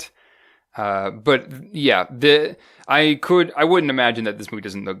streaming it. But yeah, I wouldn't imagine that this movie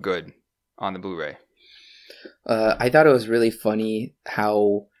doesn't look good on the Blu-ray. I thought it was really funny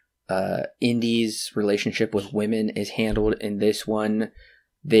how Indy's relationship with women is handled in this one.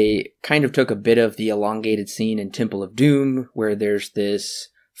 They kind of took a bit of the elongated scene in Temple of Doom, where there's this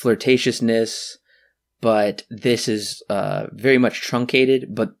flirtatiousness, but this is very much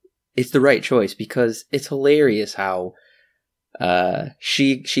truncated, but it's the right choice because it's hilarious how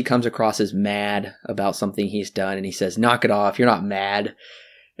she comes across as mad about something he's done, and he says, "Knock it off, you're not mad."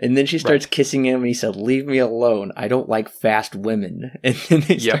 And then she starts kissing him, and he said, "Leave me alone. I don't like fast women." And then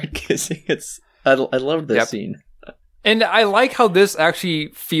they start kissing. I love this scene. And I like how this actually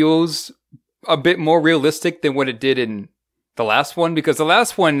feels a bit more realistic than what it did in the last one, because the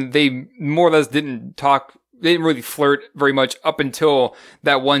last one, they more or less didn't talk, they didn't really flirt very much up until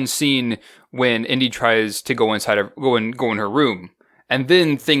that one scene when Indy tries to go inside of, go in her room. And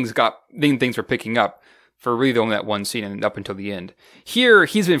then things were picking up for really only that one scene and up until the end. Here,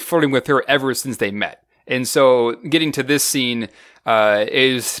 he's been flirting with her ever since they met. And so getting to this scene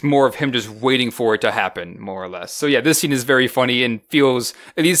is more of him just waiting for it to happen, more or less. So yeah, this scene is very funny and feels,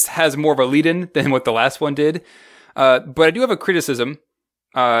 at least has more of a lead-in than what the last one did. But I do have a criticism.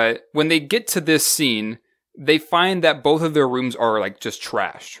 When they get to this scene, they find that both of their rooms are like just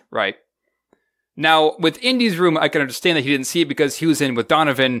trashed, right? Now, with Indy's room, I can understand that he didn't see it because he was in with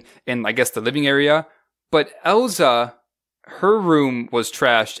Donovan in, I guess, the living area. But Elsa, her room was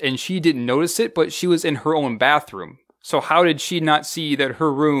trashed and she didn't notice it, but she was in her own bathroom. So how did she not see that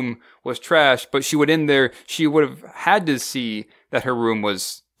her room was trashed, but she went in there, she would have had to see that her room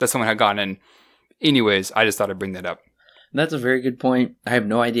was, that someone had gone in. Anyways, I just thought I'd bring that up. That's a very good point. I have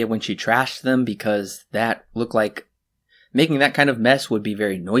no idea when she trashed them because that looked like making that kind of mess would be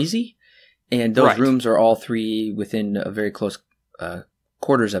very noisy. And those rooms are all three within a very close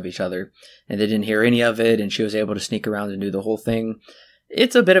quarters of each other. And they didn't hear any of it, and she was able to sneak around and do the whole thing.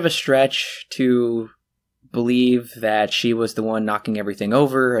 It's a bit of a stretch to believe that she was the one knocking everything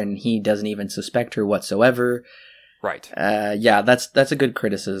over, and he doesn't even suspect her whatsoever. Right. Yeah, that's a good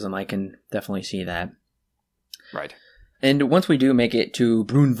criticism. I can definitely see that. Right. And once we do make it to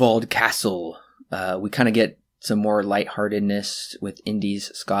Brunwald Castle, we kind of get some more lightheartedness with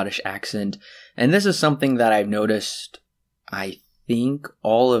Indy's Scottish accent. And this is something that I've noticed, I think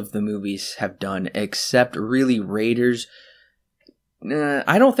all of the movies have done, except really Raiders.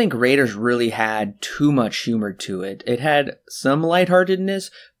 I don't think Raiders really had too much humor to it. It had some lightheartedness,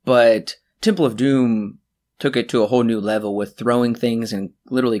 but Temple of Doom took it to a whole new level with throwing things and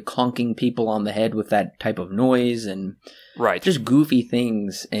literally conking people on the head with that type of noise and just goofy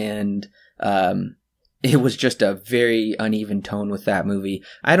things. And it was just a very uneven tone with that movie.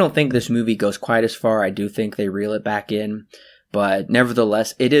 I don't think this movie goes quite as far. I do think they reel it back in. But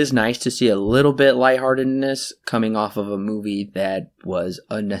nevertheless, it is nice to see a little bit lightheartedness coming off of a movie that was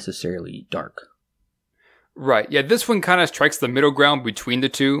unnecessarily dark. Right. Yeah, this one kind of strikes the middle ground between the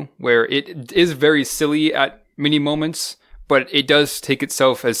two, where it is very silly at many moments, but it does take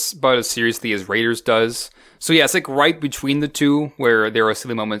itself about as seriously as Raiders does. So yeah, it's like right between the two, where there are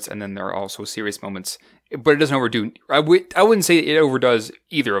silly moments and then there are also serious moments. But it doesn't overdo. I wouldn't say it overdoes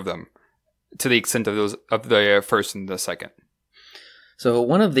either of them to the extent of the first and the second. So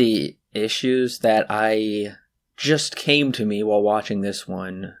one of the issues that I just came to me while watching this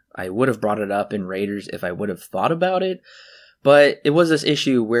one, I would have brought it up in Raiders if I would have thought about it, but it was this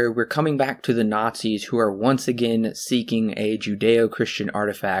issue where we're coming back to the Nazis who are once again seeking a Judeo-Christian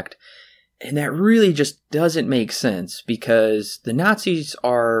artifact, and that really just doesn't make sense because the Nazis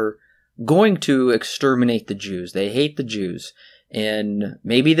are going to exterminate the Jews. They hate the Jews, and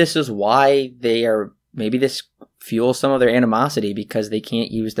maybe this is why maybe this fuels some of their animosity because they can't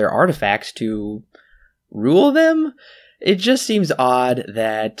use their artifacts to rule them. It just seems odd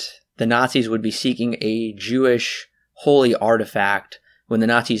that the Nazis would be seeking a Jewish holy artifact when the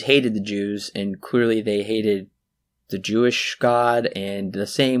Nazis hated the Jews, and clearly they hated the Jewish God, and the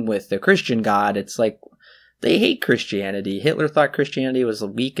same with the Christian God. It's like they hate Christianity. Hitler thought Christianity was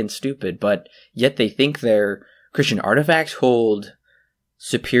weak and stupid, but yet they think their Christian artifacts hold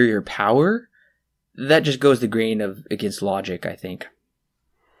superior power. That just goes the grain against logic, I think.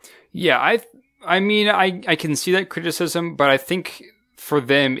 Yeah, I mean, I can see that criticism, but I think for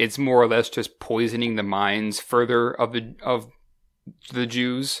them it's more or less just poisoning the minds further of the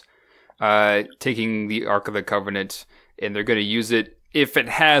Jews, taking the Ark of the Covenant, and they're going to use it. If it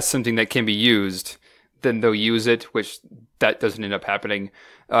has something that can be used, then they'll use it, which that doesn't end up happening.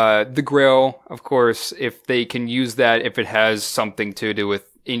 The Grail, of course, if they can use that, if it has something to do with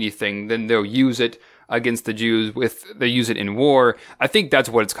anything, then they'll use it against the Jews. They use it in war. I think that's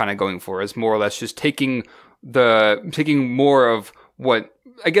what it's kind of going for, is more or less just taking more of what,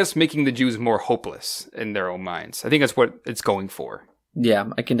 I guess, making the Jews more hopeless in their own minds. I think that's what it's going for. Yeah,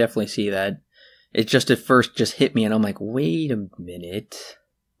 I can definitely see that. It just at first just hit me and I'm like, wait a minute.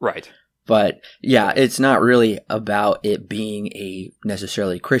 Right. But yeah, it's not really about it being a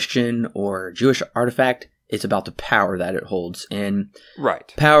necessarily Christian or Jewish artifact. It's about the power that it holds. And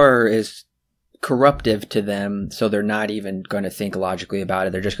power is corruptive to them, so they're not even going to think logically about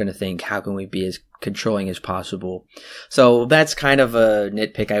it. They're just going to think, how can we be as controlling as possible? So that's kind of a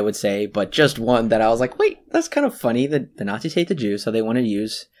nitpick, I would say, but just one that I was like, wait, that's kind of funny that the Nazis hate the Jews, so they want to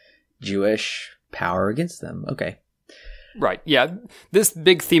use Jewish power against them. Okay. Right. Yeah. This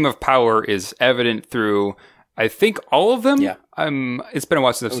big theme of power is evident through, I think, all of them. Yeah. It's been a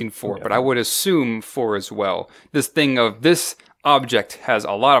while since I've seen 4, but I would assume 4 as well. This thing of this object has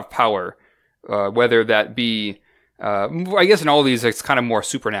a lot of power, whether that be, I guess in all these it's kind of more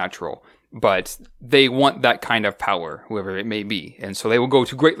supernatural, but they want that kind of power, whoever it may be. And so they will go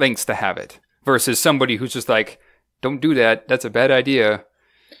to great lengths to have it versus somebody who's just like, don't do that. That's a bad idea.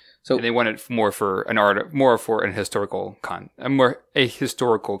 So and they want it more for a historical kind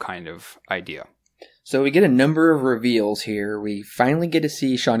of idea. So we get a number of reveals here. We finally get to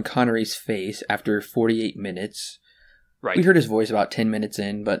see Sean Connery's face after 48 minutes. Right. We heard his voice about 10 minutes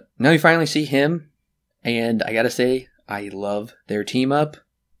in, but now we finally see him. And I gotta say, I love their team up.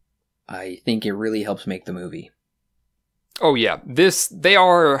 I think it really helps make the movie. Oh yeah, they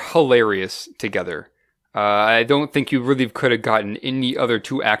are hilarious together. I don't think you really could have gotten any other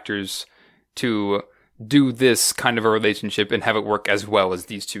 2 actors to do this kind of a relationship and have it work as well as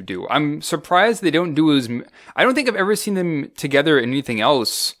these 2 do. I'm surprised they don't do as... I don't think I've ever seen them together in anything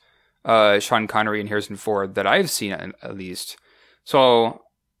else, Sean Connery and Harrison Ford, that I've seen at least. So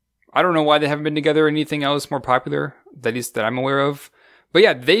I don't know why they haven't been together in anything else more popular, that I'm aware of. But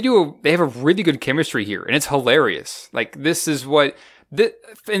yeah, they have a really good chemistry here, and it's hilarious. Like, this is what... and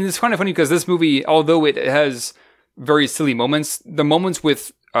it's kind of funny because this movie, although it has very silly moments, the moments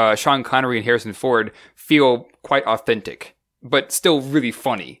with Sean Connery and Harrison Ford feel quite authentic, but still really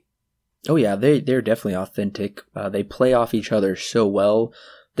funny. Oh yeah, they're definitely authentic. They play off each other so well.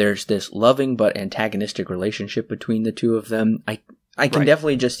 There's this loving but antagonistic relationship between the 2 of them. I can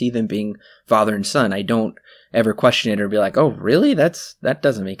definitely just see them being father and son. I don't ever question it or be like, oh really? That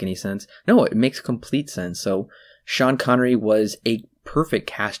doesn't make any sense. No, it makes complete sense. So Sean Connery was a perfect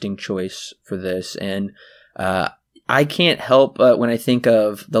casting choice for this, and I can't help but when I think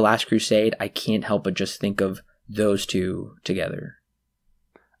of The Last Crusade, I can't help but just think of those 2 together.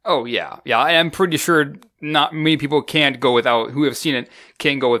 Oh yeah, I am pretty sure not many people who have seen it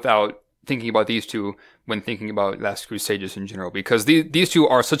can't go without thinking about these 2 when thinking about Last Crusade just in general, because these 2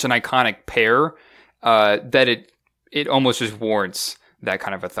 are such an iconic pair that it almost just warrants that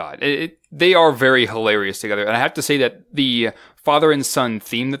kind of a thought. They are very hilarious together. And I have to say that the father and son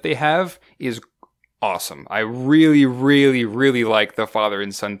theme that they have is awesome. I really, really, really like the father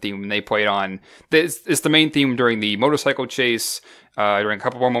and son theme when they play it on. It's the main theme during the motorcycle chase, during a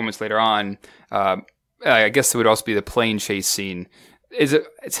couple more moments later on. I guess it would also be the plane chase scene.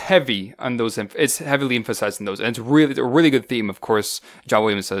 It's heavy on those. It's heavily emphasized in those. And it's a really good theme. Of course, John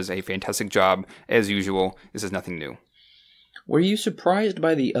Williams does a fantastic job, as usual. This is nothing new. Were you surprised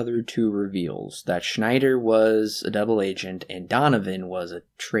by the other 2 reveals, that Schneider was a double agent and Donovan was a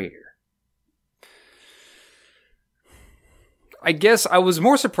traitor? I guess I was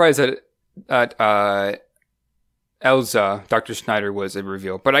more surprised that Elsa, Dr. Schneider, was a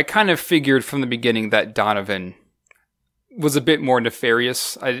reveal, but I kind of figured from the beginning that Donovan was a bit more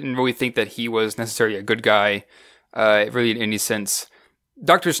nefarious. I didn't really think that he was necessarily a good guy, really in any sense.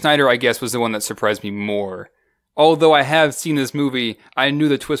 Dr. Schneider, I guess, was the one that surprised me more. Although I have seen this movie, I knew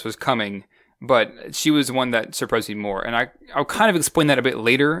the twist was coming, but she was the one that surprised me more. And I'll kind of explain that a bit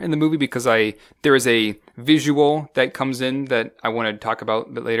later in the movie because there is a visual that comes in that I want to talk about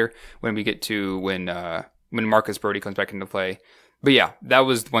a bit later when we get to when Marcus Brody comes back into play. But yeah, that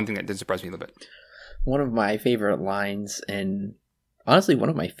was one thing that did surprise me a little bit. One of my favorite lines, and honestly one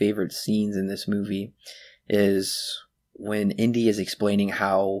of my favorite scenes in this movie, is when Indy is explaining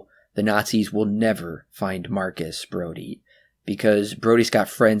how the Nazis will never find Marcus Brody, because Brody's got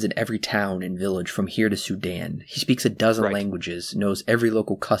friends in every town and village from here to Sudan. He speaks a dozen languages, knows every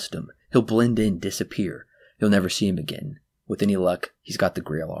local custom. He'll blend in, disappear. You'll never see him again. With any luck, he's got the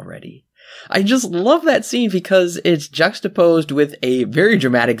Grail already. I just love that scene because it's juxtaposed with a very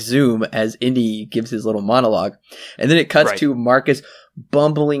dramatic zoom as Indy gives his little monologue. And then it cuts to Marcus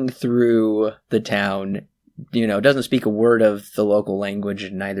bumbling through the town, doesn't speak a word of the local language,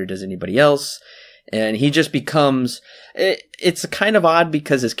 and neither does anybody else. And he just becomes... It's kind of odd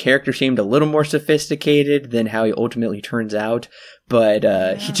because his character seemed a little more sophisticated than how he ultimately turns out. But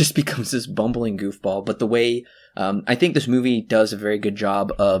he just becomes this bumbling goofball. But the way... I think this movie does a very good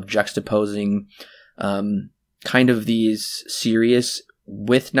job of juxtaposing kind of these serious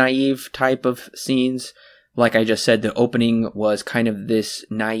with naive type of scenes. Like I just said, the opening was kind of this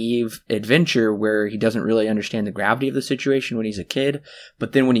naive adventure where he doesn't really understand the gravity of the situation when he's a kid.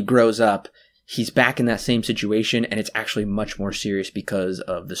 But then when he grows up, he's back in that same situation, and it's actually much more serious because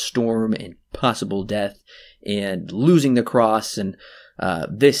of the storm and possible death and losing the cross. And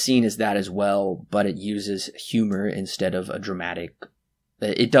this scene is that as well, but it uses humor instead of a dramatic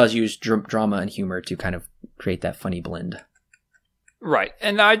it does use drama and humor to kind of create that funny blend. Right.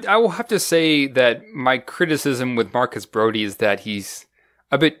 And I will have to say that my criticism with Marcus Brody is that he's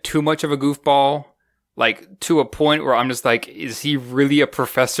a bit too much of a goofball, like to a point where I'm just like, is he really a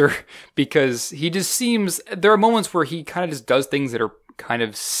professor? Because he just seems, there are moments where he kind of just does things that are kind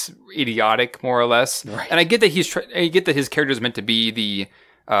of idiotic, more or less. Right. And I get that I get that his character is meant to be the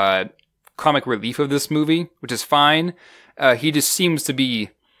comic relief of this movie, which is fine. He just seems to be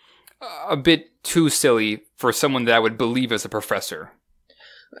a bit too silly for someone that I would believe as a professor.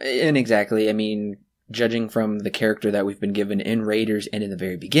 And exactly, I mean, judging from the character that we've been given in Raiders and in the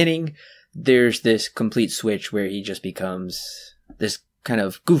very beginning, there's this complete switch where he just becomes this kind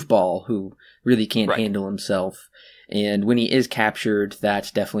of goofball who really can't handle himself. And when he is captured, that's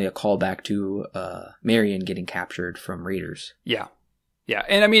definitely a callback to Marion getting captured from Raiders. Yeah. Yeah,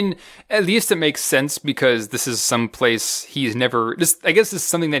 and I mean, at least it makes sense because this is some place he's never. I guess this is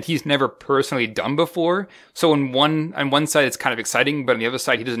something that he's never personally done before. So on one side, it's kind of exciting, but on the other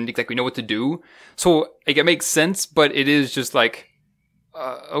side, he doesn't exactly know what to do. So like, it makes sense, but it is just like,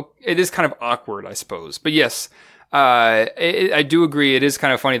 it is kind of awkward, I suppose. But yes, I do agree. It is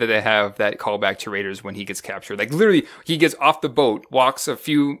kind of funny that they have that callback to Raiders when he gets captured. Like literally, he gets off the boat, walks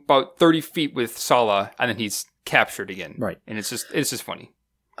about 30 feet with Sala, and then he's captured again. Right. And it's just funny.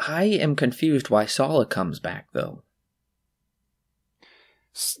 I am confused why Sala comes back, though.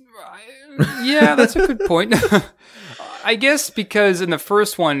 Yeah, that's a good point. I guess because in the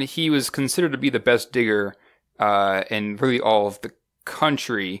first one, he was considered to be the best digger in really all of the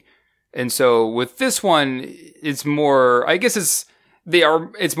country. And so with this one, it's more, I guess it's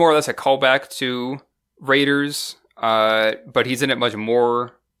more or less a callback to Raiders, but he's in it much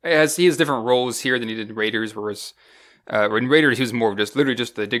more. He has different roles here than he did in Raiders, whereas in Raiders he was more of literally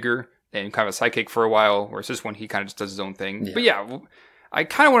just the digger and kind of a sidekick for a while, whereas this one he kind of just does his own thing. Yeah. But yeah, I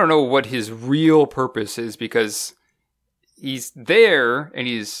kind of want to know what his real purpose is because he's there and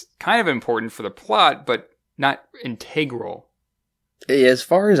he's kind of important for the plot, but not integral. As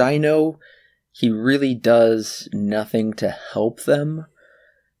far as I know, he really does nothing to help them.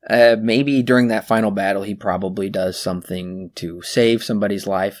 Maybe during that final battle, he probably does something to save somebody's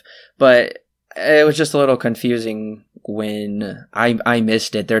life, but it was just a little confusing when I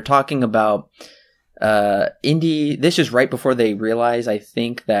missed it. They're talking about Indy. This is right before they realize, I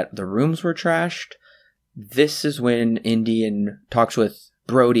think, that the rooms were trashed. This is when Indy talks with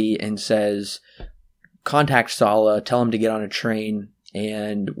Brody and says, contact Sala, tell him to get on a train,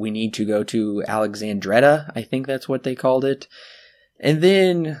 and we need to go to Alexandretta. I think that's what they called it. And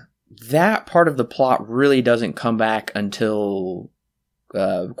then that part of the plot really doesn't come back until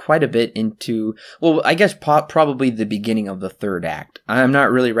quite a bit into, well, I guess probably the beginning of the third act. I'm not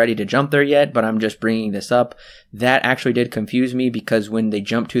really ready to jump there yet, but I'm just bringing this up. That actually did confuse me because when they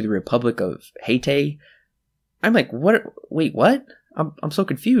jump to the Republic of Haiti, I'm like, what? Wait, what? I'm so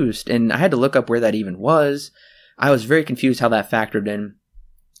confused. And I had to look up where that even was. I was very confused how that factored in.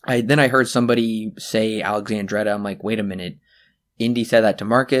 Then I heard somebody say Alexandretta. I'm like, wait a minute. Indy said that to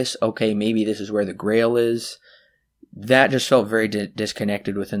Marcus. Okay, maybe this is where the Grail is. That just felt very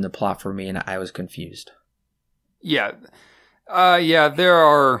disconnected within the plot for me, and I was confused. Yeah. There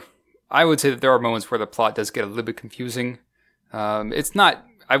are, I would say that there are moments where the plot does get a little bit confusing. It's not,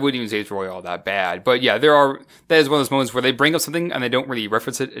 I wouldn't even say it's really all that bad, but yeah, that is one of those moments where they bring up something and they don't really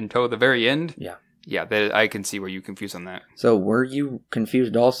reference it until the very end. Yeah. Yeah, I can see where you're confused on that. So were you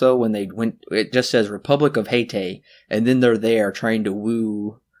confused also when they went, it just says Republic of Haiti, and then they're there trying to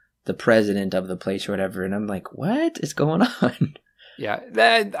woo the president of the place or whatever, and I'm like, what is going on? Yeah,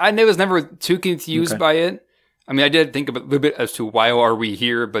 I was never too confused by it. I mean, I did think a little bit as to why are we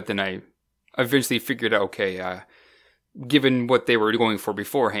here, but then I eventually figured out, okay, given what they were going for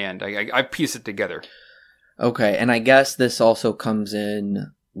beforehand, I pieced it together. Okay, and I guess this also comes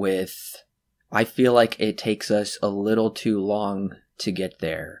in with, I feel like it takes us a little too long to get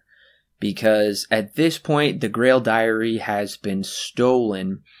there. Because at this point, the Grail Diary has been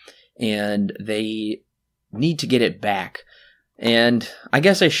stolen and they need to get it back. And I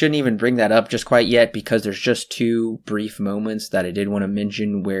guess I shouldn't even bring that up just quite yet because there's just two brief moments that I did want to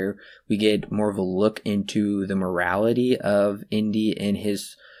mention where we get more of a look into the morality of Indy and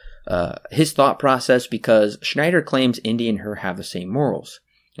his thought process, because Schneider claims Indy and her have the same morals.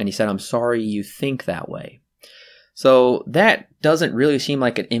 And he said, I'm sorry you think that way. So that doesn't really seem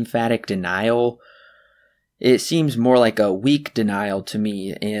like an emphatic denial. It seems more like a weak denial to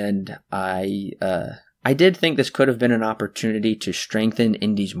me. And I did think this could have been an opportunity to strengthen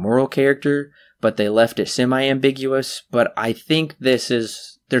Indy's moral character, but they left it semi-ambiguous. But I think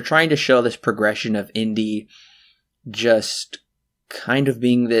they're trying to show this progression of Indy just kind of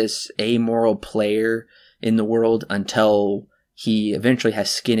being this amoral player in the world until he eventually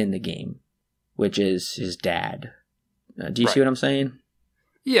has skin in the game, which is his dad. Do you see what I'm saying?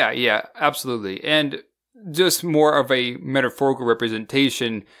 Yeah, absolutely. And just more of a metaphorical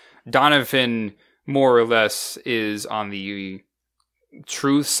representation, Donovan more or less is on the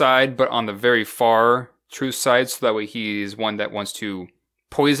truth side, but on the very far truth side, so that way he's one that wants to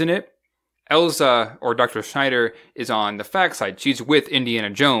poison it. Elsa, or Dr. Schneider, is on the fact side. She's with Indiana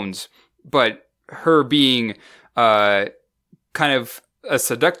Jones, but her being kind of a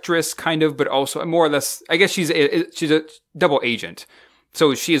seductress, kind of, but also more or less, I guess she's a double agent.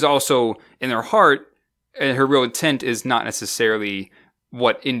 So she is also, in her heart, and her real intent is not necessarily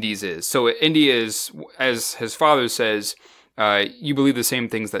what Indy's is. So Indy is, as his father says, you believe the same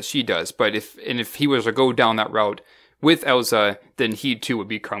things that she does. But if he was to go down that route with Elsa, then he too would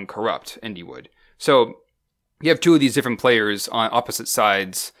become corrupt. Indy would. So you have two of these different players on opposite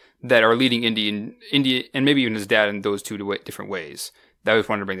sides that are leading Indy and maybe even his dad in those two different ways. I always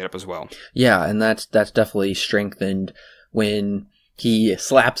wanted to bring that up as well. Yeah, and that's definitely strengthened when he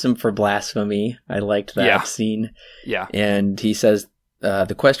slaps him for blasphemy. I liked that scene. Yeah. And he says,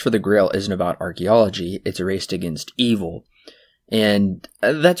 the quest for the Grail isn't about archaeology. It's a race against evil. And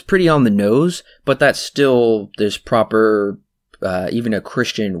that's pretty on the nose, but that's still this proper, even a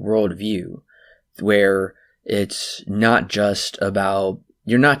Christian worldview, where it's not just about,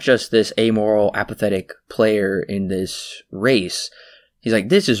 you're not just this amoral, apathetic player in this race. He's like,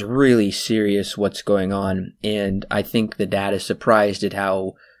 this is really serious what's going on. And I think the dad is surprised at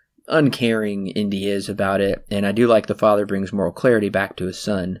how uncaring Indy is about it. And I do like the father brings moral clarity back to his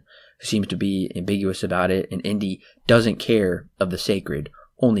son, who seems to be ambiguous about it. And Indy doesn't care of the sacred,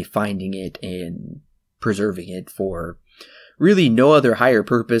 only finding it and preserving it for really no other higher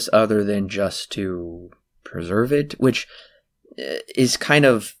purpose other than just to preserve it, which is kind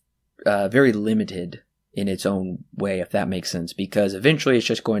of very limited in its own way, if that makes sense, because eventually it's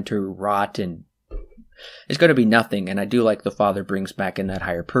just going to rot and it's going to be nothing. And I do like the father brings back in that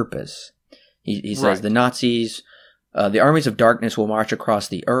higher purpose. He says the Nazis, the armies of darkness will march across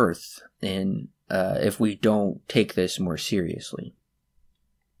the earth, and if we don't take this more seriously.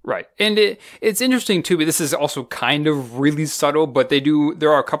 Right. And it's interesting too, but this is also kind of really subtle, but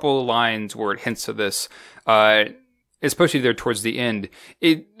there are a couple of lines where it hints to this, especially there towards the end.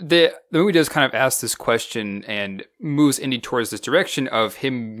 The movie does kind of ask this question and moves Indy towards this direction of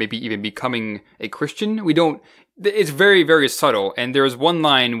him maybe even becoming a Christian. It's very, very subtle. And there's one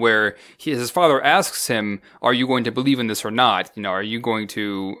line where his father asks him, are you going to believe in this or not? Are you going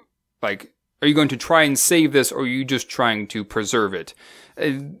to try and save this, or are you just trying to preserve it?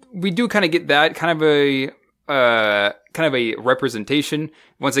 We do kind of get that kind of a representation.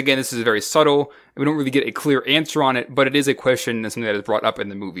 Once again, this is very subtle. We don't really get a clear answer on it, but it is a question that's something that is brought up in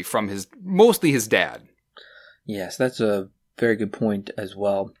the movie from mostly his dad. Yes, that's a very good point as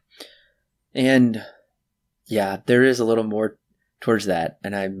well. And yeah, there is a little more towards that.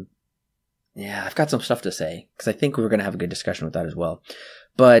 And I've got some stuff to say, because I think we're going to have a good discussion with that as well.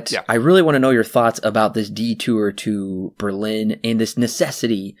 But I really want to know your thoughts about this detour to Berlin and this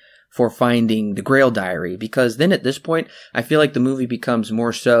necessity for finding the Grail diary, because then at this point, I feel like the movie becomes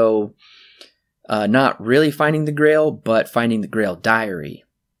more so not really finding the Grail, but finding the Grail diary.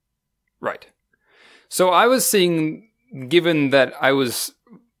 Right. So I was seeing, given that I was,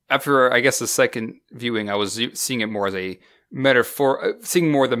 after I guess the second viewing, I was seeing it more as a metaphor, seeing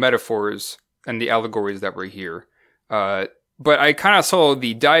more of the metaphors and the allegories that were here. But I kind of saw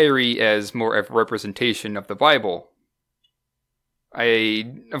the diary as more of a representation of the Bible.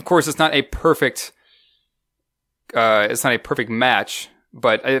 Of course, it's not a perfect match,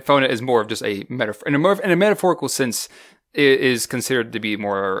 but I found it as more of just a metaphor. In a metaphorical sense, it is considered to be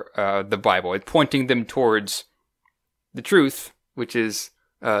more the Bible. It's pointing them towards the truth, which is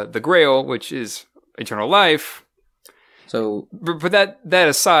the Grail, which is eternal life. So, but that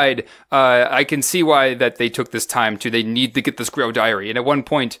aside, I can see why that they took this time they need to get this Grail diary. And at one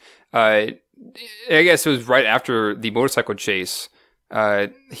point, I guess it was right after the motorcycle chase,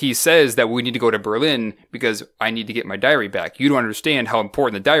 he says that we need to go to Berlin because I need to get my diary back. You don't understand how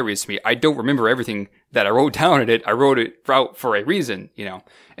important the diary is to me. I don't remember everything that I wrote down in it. I wrote it out for a reason, and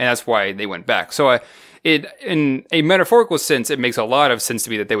that's why they went back. So in a metaphorical sense, it makes a lot of sense to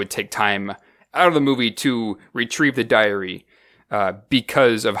me that they would take time out of the movie to retrieve the diary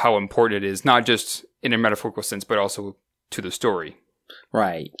because of how important it is, not just in a metaphorical sense, but also to the story.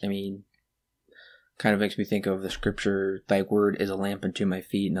 Right. I mean, kind of makes me think of the scripture, thy word is a lamp unto my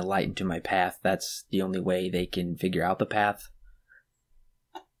feet and a light unto my path. That's the only way they can figure out the path.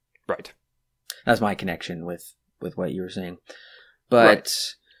 Right. That's my connection with what you were saying. But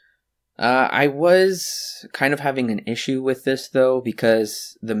I was kind of having an issue with this, though,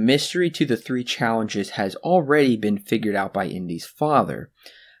 because the mystery to the 3 challenges has already been figured out by Indy's father.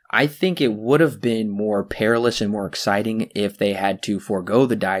 I think it would have been more perilous and more exciting if they had to forego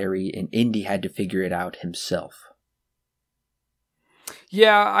the diary and Indy had to figure it out himself.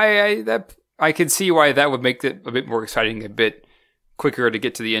 Yeah, I could see why that would make it a bit more exciting, a bit quicker to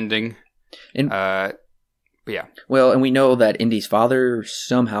get to the ending. And, but yeah. Well, and we know that Indy's father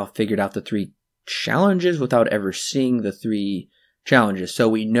somehow figured out the 3 challenges without ever seeing the 3 challenges. So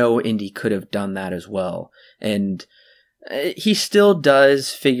we know Indy could have done that as well. And he still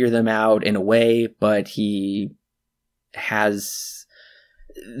does figure them out in a way, but he has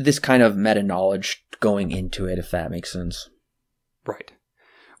this kind of meta-knowledge going into it, if that makes sense. Right.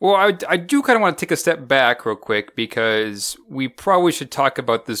 Well, I do kind of want to take a step back real quick because we probably should talk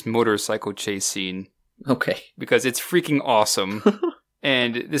about this motorcycle chase scene. Okay. Because it's freaking awesome.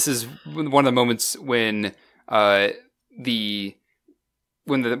 And this is one of the moments when the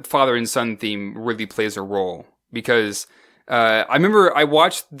father and son theme really plays a role. Because I remember I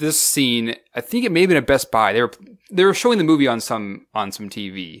watched this scene, I think it may have been at Best Buy. They were showing the movie on some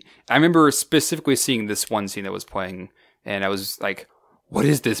TV. I remember specifically seeing this one scene that was playing, and I was like, what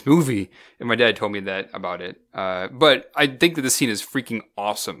is this movie? And my dad told me that about it. But I think that the scene is freaking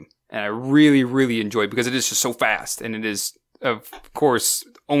awesome. And I really, really enjoy it because it is just so fast. And it is, of course,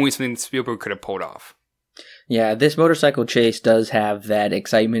 only something that Spielberg could have pulled off. Yeah, this motorcycle chase does have that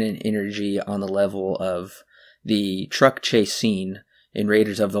excitement and energy on the level of the truck chase scene in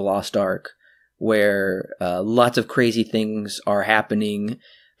Raiders of the Lost Ark, where lots of crazy things are happening.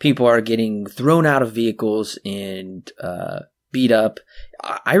 People are getting thrown out of vehicles and beat up.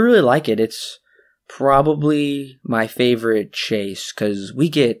 I really like it. It's probably my favorite chase because we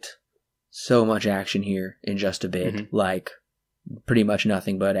get so much action here in just a bit, like pretty much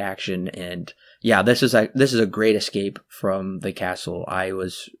nothing but action. And yeah, this is a great escape from the castle. I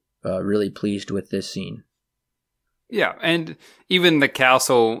was really pleased with this scene. Yeah, and even the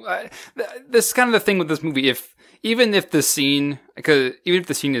castle. This is kind of the thing with this movie. Even if the scene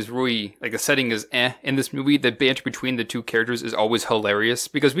is really, like, the setting is in this movie, the banter between the 2 characters is always hilarious.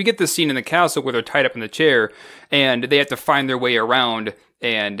 Because we get this scene in the castle where they're tied up in the chair, and they have to find their way around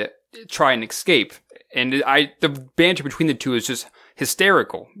and try and escape. And the banter between the 2 is just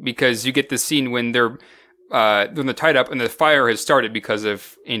hysterical. Because you get this scene when they're tied up and the fire has started because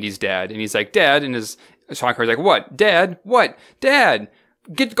of Indy's dad. And he's like, Dad, and his Sean Connery's like, what? Dad? What? Dad!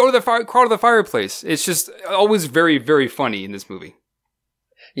 Go to the fire, crawl to the fireplace. It's just always very, very funny in this movie.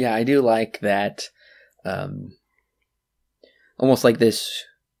 Yeah, I do like that. Almost like this.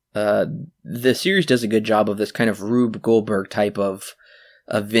 The series does a good job of this kind of Rube Goldberg type of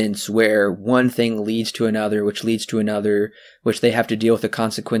events where one thing leads to another, which leads to another, which they have to deal with the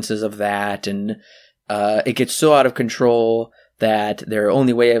consequences of that, and it gets so out of control that their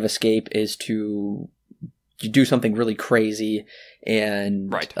only way of escape is to do something really crazy,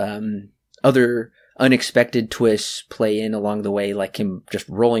 and right. Other unexpected twists play in along the way, like him just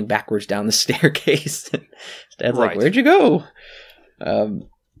rolling backwards down the staircase. Dad's like, where'd you go?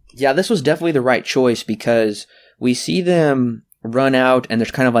 Yeah, this was definitely the right choice because we see them run out and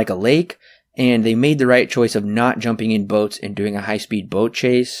there's kind of like a lake, and they made the right choice of not jumping in boats and doing a high-speed boat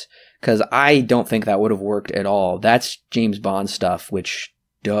chase, because I don't think that would have worked at all. That's James Bond stuff, which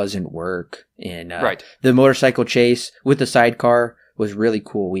doesn't work. And right. The motorcycle chase with the sidecar was really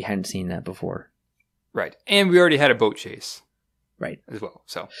cool. We hadn't seen that before. Right. And we already had a boat chase. Right. As well.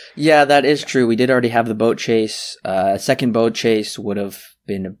 So yeah, that is true. We did already have the boat chase. A second boat chase would have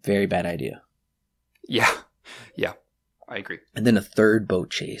been a very bad idea. Yeah. Yeah. I agree. And then a third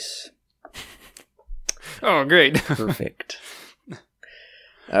boat chase. Oh, great. Perfect.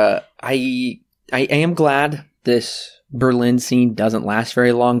 I am glad this Berlin scene doesn't last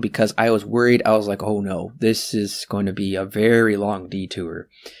very long because I was worried. I was like, oh no, this is going to be a very long detour.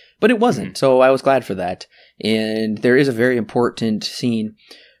 But it wasn't, so I was glad for that. And there is a very important scene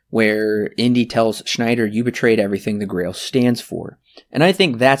where Indy tells Schneider, you betrayed everything the Grail stands for. And I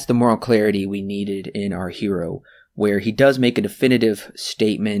think that's the moral clarity we needed in our hero, where he does make a definitive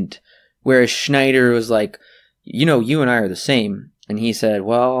statement, whereas Schneider was like, you know, you and I are the same. And he said,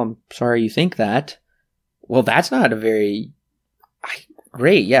 well, I'm sorry you think that. Well, that's not a very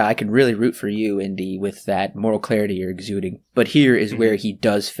great. Yeah, I can really root for you, Indy, with that moral clarity you're exuding. But here is where he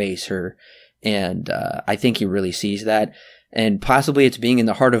does face her. And I think he really sees that. And possibly it's being in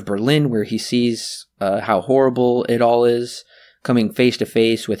the heart of Berlin where he sees how horrible it all is, coming face to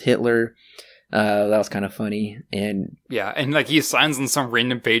face with Hitler. That was kind of funny. And yeah, and like he signs on some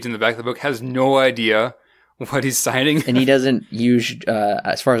random page in the back of the book, has no idea what he's signing. And he doesn't use,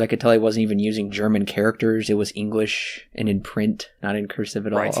 as far as I could tell, he wasn't even using German characters. It was English and in print, not in cursive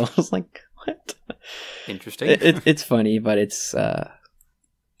at all. I was like, what? Interesting. It's funny, but it's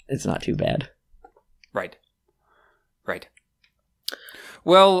not too bad. Right.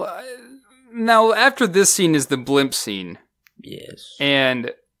 Well, now after this scene is the blimp scene. Yes.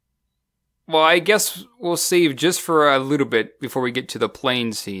 And, well, I guess we'll save just for a little bit before we get to the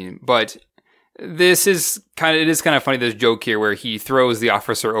plane scene. But it is kind of funny, this joke here where he throws the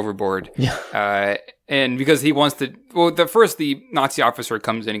officer overboard. Yeah. And because he wants to, well, the Nazi officer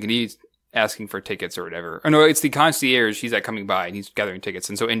comes in and he's asking for tickets or whatever. Or no, it's the concierge. He's coming by and he's gathering tickets.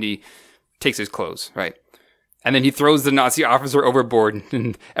 And so Indy takes his clothes, right? And then he throws the Nazi officer overboard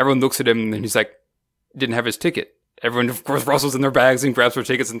and everyone looks at him and he's like, didn't have his ticket. Everyone, of course, rustles in their bags and grabs their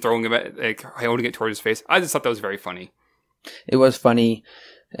tickets and throwing them holding it towards his face. I just thought that was very funny. It was funny.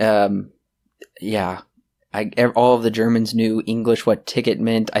 Yeah. All of the Germans knew English, what ticket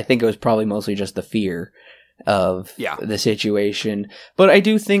meant. I think it was probably mostly just the fear of the situation. But I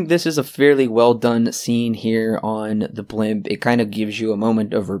do think this is a fairly well done scene here on the blimp. It kind of gives you a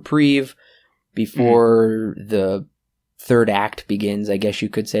moment of reprieve before the third act begins, I guess you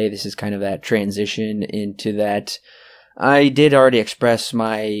could say. This is kind of that transition into that. I did already express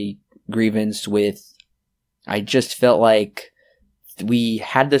my grievance with, I just felt like we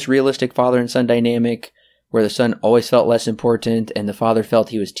had this realistic father and son dynamic where the son always felt less important and the father felt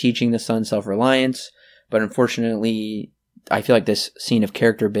he was teaching the son self-reliance. But unfortunately, I feel like this scene of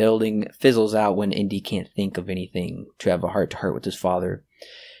character building fizzles out when Indy can't think of anything to have a heart-to-heart with his father.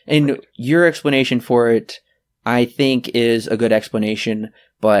 And your explanation for it, I think, is a good explanation,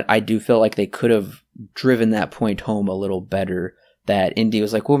 but I do feel like they could have driven that point home a little better, that Indy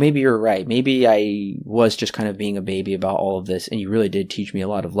was like, well, maybe you're right. Maybe I was just kind of being a baby about all of this, and you really did teach me a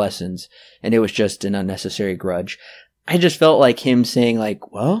lot of lessons, and it was just an unnecessary grudge. I just felt like him saying,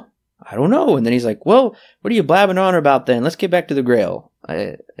 like, well, I don't know. And then he's like, well, what are you blabbing on about then? Let's get back to the Grail.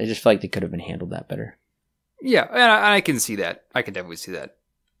 I just feel like they could have been handled that better. Yeah, and I can see that. I can definitely see that.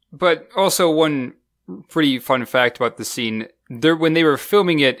 But also one pretty fun fact about the scene, when they were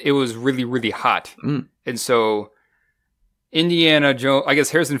filming it, it was really, really hot. And so Indiana Jones, I guess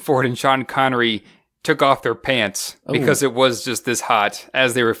Harrison Ford and Sean Connery took off their pants because it was just this hot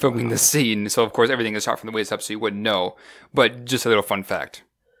as they were filming the scene. So, of course, everything is shot from the waist up so you wouldn't know. But just a little fun fact.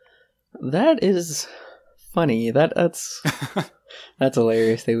 That is funny. That's that's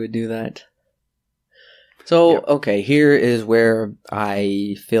hilarious. They would do that. So, okay, here is where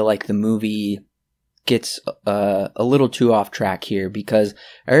I feel like the movie gets a little too off track here, because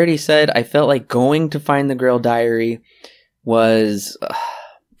I already said I felt like going to find the Grail Diary was...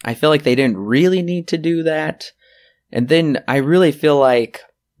 I feel like they didn't really need to do that. And then I really feel like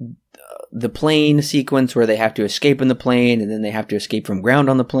the plane sequence where they have to escape in the plane and then they have to escape from ground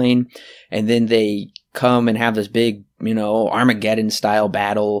on the plane. And then they come and have this big, Armageddon style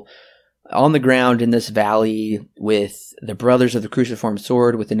battle on the ground in this valley with the brothers of the Cruciform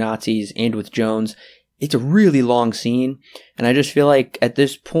Sword, with the Nazis, and with Jones. It's a really long scene, and I just feel like at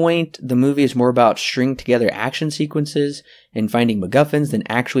this point, the movie is more about string together action sequences and finding MacGuffins than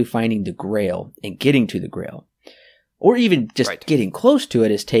actually finding the Grail and getting to the Grail. Or even just getting close to it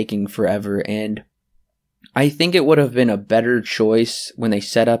is taking forever, and I think it would have been a better choice when they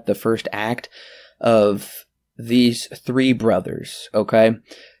set up the first act of these three brothers, okay?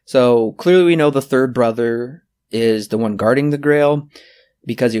 So clearly we know the third brother is the one guarding the Grail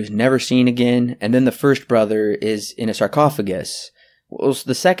because he was never seen again. And then the first brother is in a sarcophagus. Well, so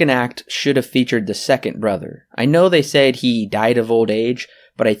the second act should have featured the second brother. I know they said he died of old age,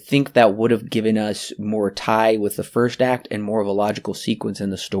 but I think that would have given us more tie with the first act and more of a logical sequence in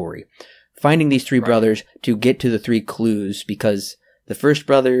the story. Finding these three brothers to get to the three clues, because the first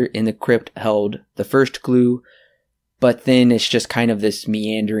brother in the crypt held the first clue, but then it's just kind of this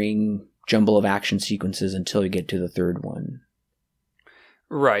meandering jumble of action sequences until you get to the third one.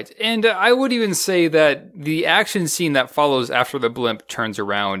 Right. And I would even say that the action scene that follows after the blimp turns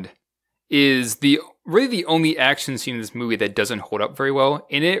around is really the only action scene in this movie that doesn't hold up very well.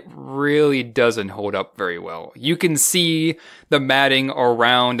 And it really doesn't hold up very well. You can see the matting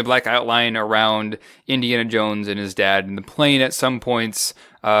around, the black outline around Indiana Jones and his dad and the plane at some points.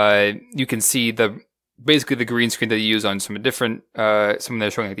 You can see basically the green screen that they use on some different, some that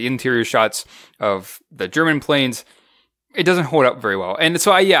are showing like the interior shots of the German planes. It doesn't hold up very well. And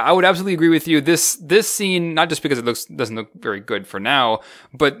so I would absolutely agree with you. This scene, not just because it doesn't look very good for now,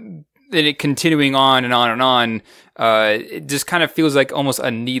 but then it continuing on and on and on, it just kind of feels like almost a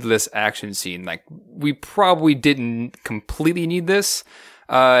needless action scene. Like, we probably didn't completely need this.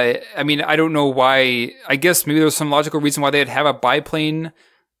 I mean, I don't know why. I guess maybe there was some logical reason why they'd have a biplane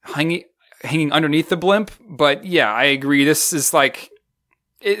hanging underneath the blimp. But yeah, I agree. This is like,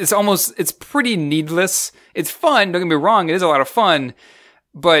 it's pretty needless. It's fun. Don't get me wrong. It is a lot of fun.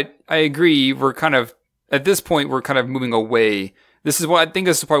 But I agree. At this point, we're kind of moving away. This is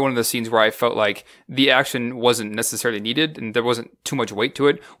probably one of the scenes where I felt like the action wasn't necessarily needed and there wasn't too much weight to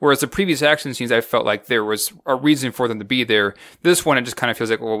it. Whereas the previous action scenes, I felt like there was a reason for them to be there. This one, it just kind of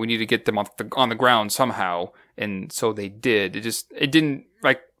feels like, well, we need to get them on the ground somehow. And so they did. It didn't,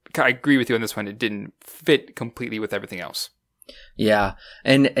 like, I agree with you on this one. It didn't fit completely with everything else. Yeah.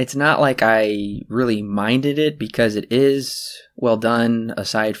 And it's not like I really minded it because it is well done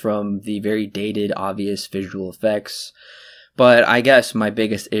aside from the very dated, obvious visual effects. But I guess my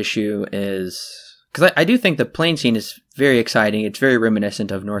biggest issue is, because I do think the plane scene is very exciting. It's very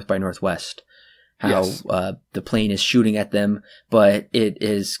reminiscent of North by Northwest, how yes. The plane is shooting at them, but it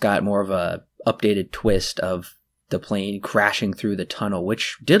is got more of a updated twist of the plane crashing through the tunnel,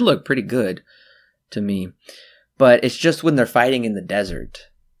 which did look pretty good to me. But it's just when they're fighting in the desert.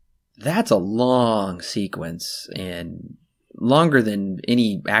 That's a long sequence, and longer than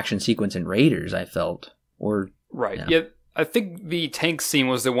any action sequence in Raiders, I felt. Right. Yeah. I think the tank scene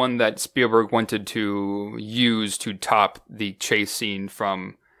was the one that Spielberg wanted to use to top the chase scene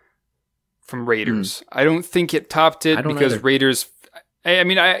from Raiders. I don't think it topped it because either. Raiders, I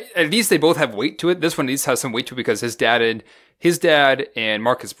mean, at least they both have weight to it. This one at least has some weight to it because his dad and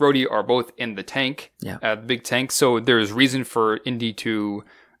Marcus Brody are both in the tank, the big tank. So there's reason for Indy to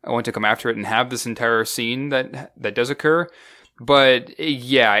want to come after it and have this entire scene that does occur. But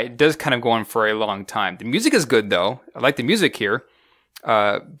yeah, it does kind of go on for a long time. The music is good though. I like the music here.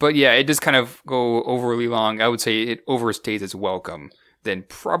 But yeah, it does kind of go overly long. I would say it overstays its welcome than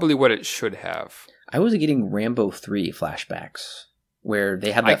probably what it should have. I was getting Rambo 3 flashbacks where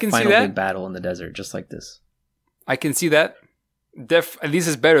they had that final big battle in the desert, just like this. I can see that. At least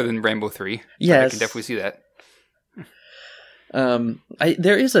it's better than Rambo 3. Yes. I can definitely see that.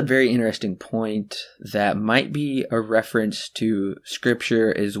 There is a very interesting point that might be a reference to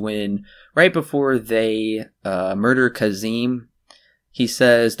scripture is when, right before they murder Kazim, he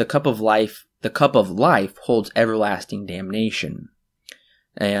says, the cup of life holds everlasting damnation.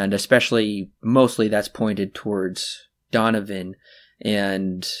 And mostly that's pointed towards Donovan.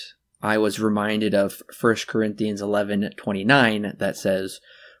 And I was reminded of 1 Corinthians 11:29 that says,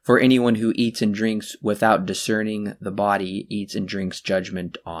 for anyone who eats and drinks without discerning the body eats and drinks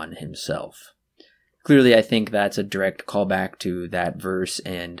judgment on himself. Clearly, I think that's a direct callback to that verse,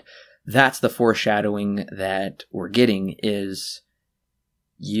 and that's the foreshadowing that we're getting is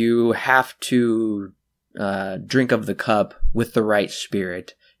you have to drink of the cup with the right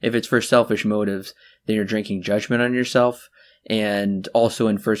spirit. If it's for selfish motives, then you're drinking judgment on yourself. And also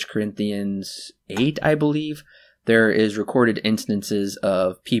in 1 Corinthians 8, I believe, there is recorded instances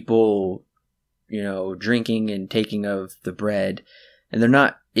of people, drinking and taking of the bread, and they're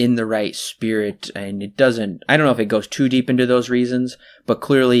not in the right spirit, and I don't know if it goes too deep into those reasons, but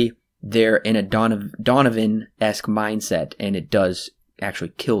clearly they're in a Donovan-esque mindset, and it does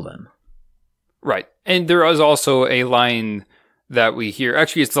actually kill them. Right. And there is also a line that we hear,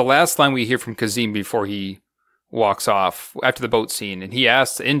 actually it's the last line we hear from Kazim before he walks off after the boat scene, and he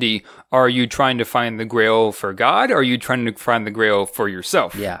asks Indy, are you trying to find the grail for God, or are you trying to find the grail for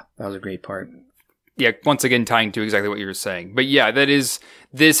yourself? Yeah, that was a great part. Yeah, once again tying to exactly what you were saying. But yeah,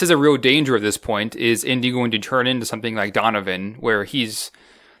 this is a real danger at this point. Is Indy going to turn into something like Donovan, where he's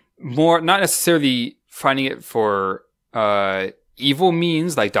more not necessarily finding it for evil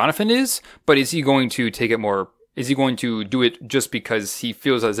means like Donovan is, but is he going to take it more, is he going to do it just because he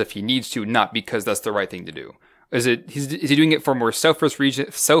feels as if he needs to, not because that's the right thing to do? Is he doing it for more selfish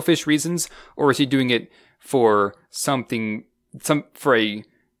reasons, or is he doing it for for a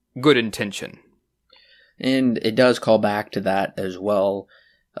good intention? And it does call back to that as well.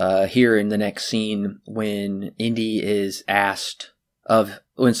 Here in the next scene, when when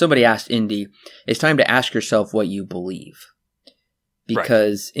somebody asked Indy, it's time to ask yourself what you believe.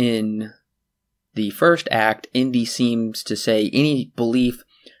 Because in the first act, Indy seems to say any belief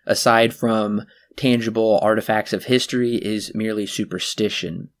aside from tangible artifacts of history is merely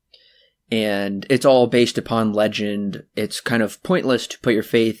superstition. And it's all based upon legend. It's kind of pointless to put your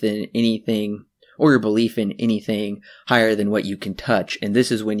faith in anything or your belief in anything higher than what you can touch. And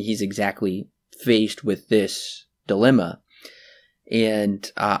this is when he's exactly faced with this dilemma.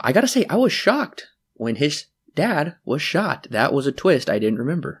 And I gotta say, I was shocked when his dad was shot. That was a twist I didn't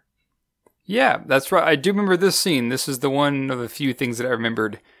remember. Yeah, that's right. I do remember this scene. This is the one of the few things that I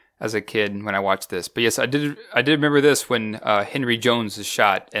remembered as a kid when I watched this. But yes, I did remember this when Henry Jones is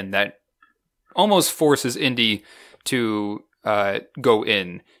shot, and that almost forces Indy to go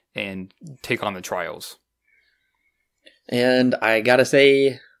in and take on the trials. And I gotta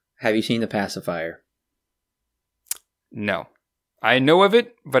say, have you seen The Pacifier? No. I know of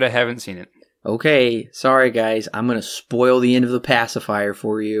it, but I haven't seen it. Okay, sorry guys, I'm gonna spoil the end of The Pacifier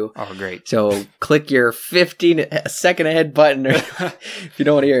for you. Oh, great. So click your 15-second ahead button if you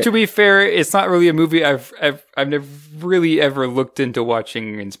don't want to hear it. To be fair, it's not really a movie I've never really ever looked into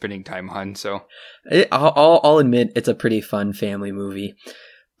watching and spending time on, so... I'll admit it's a pretty fun family movie,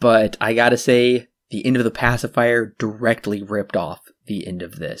 but I gotta say, the end of The Pacifier directly ripped off the end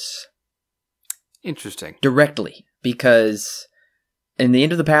of this. Interesting. Directly, because... in the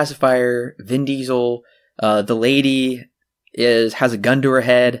end of The Pacifier, Vin Diesel, the lady has a gun to her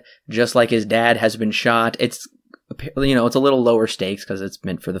head, just like his dad has been shot. It's it's a little lower stakes because it's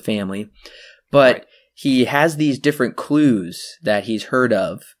meant for the family, but right. He has these different clues that he's heard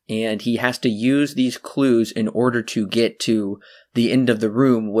of, and he has to use these clues in order to get to the end of the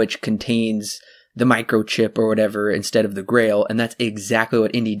room, which contains the microchip or whatever instead of the Grail, and that's exactly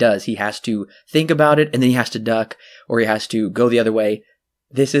what Indy does. He has to think about it, and then he has to duck, or he has to go the other way.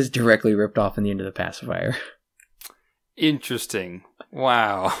 This is directly ripped off in the end of The Pacifier. Interesting.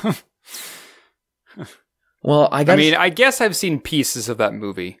 Wow. Well, I guess I've seen pieces of that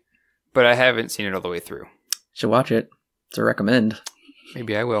movie, but I haven't seen it all the way through. Should watch it. It's a recommend.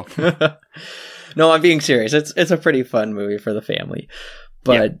 Maybe I will. No, I'm being serious. It's a pretty fun movie for the family.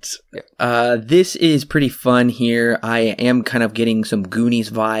 But this is pretty fun here. I am kind of getting some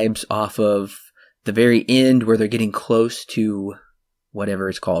Goonies vibes off of the very end where they're getting close to whatever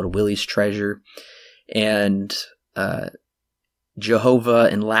it's called, Willie's Treasure. And Jehovah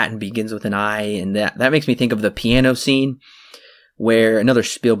in Latin begins with an I. And that makes me think of the piano scene, where another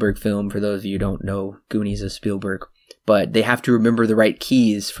Spielberg film, for those of you who don't know, Goonies is Spielberg. But they have to remember the right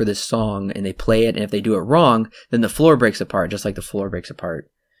keys for this song, and they play it, and if they do it wrong, then the floor breaks apart, just like the floor breaks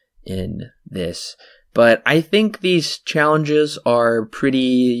apart in this. But I think these challenges are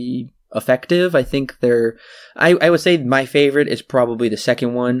pretty effective. I think I would say my favorite is probably the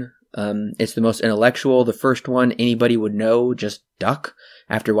second one. It's the most intellectual. The first one, anybody would know, just duck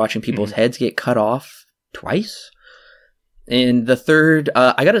after watching people's heads get cut off twice. And the third,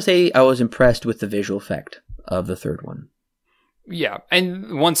 I gotta say, I was impressed with the visual effect of the third one. Yeah,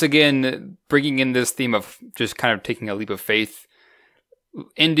 and once again, bringing in this theme of just kind of taking a leap of faith.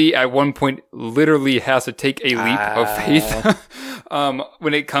 Indy, at one point, literally has to take a leap of faith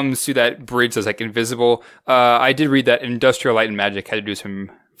when it comes to that bridge that's like invisible. I did read that Industrial Light and Magic had to do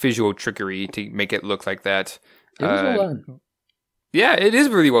some visual trickery to make it look like that. It was well done. Yeah, it is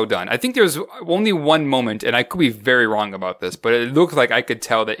really well done. I think there's only one moment, and I could be very wrong about this, but it looked like I could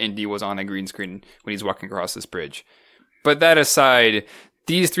tell that Indy was on a green screen when he's walking across this bridge. But that aside,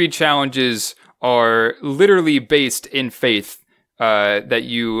 these three challenges are literally based in faith that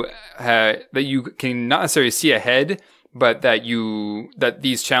you can not necessarily see ahead, but that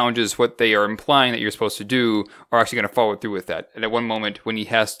these challenges, what they are implying that you're supposed to do, are actually going to follow through with that. And at one moment, when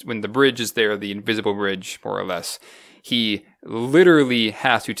the bridge is there, the invisible bridge, more or less, he literally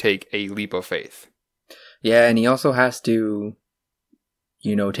has to take a leap of faith. Yeah, and he also has to,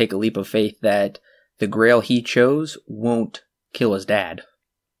 take a leap of faith that the Grail he chose won't kill his dad.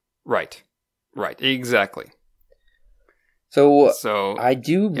 Right, exactly. So I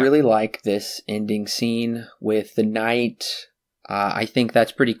do really like this ending scene with the knight. I think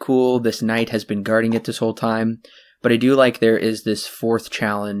that's pretty cool. This knight has been guarding it this whole time. But I do like there is this fourth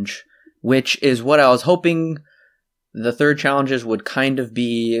challenge, which is what I was hoping the third challenges would kind of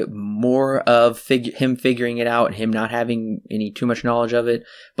be more of him figuring it out and him not having too much knowledge of it.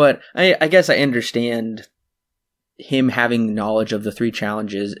 But I guess I understand him having knowledge of the three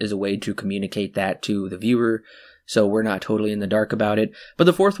challenges is a way to communicate that to the viewer, so we're not totally in the dark about it. But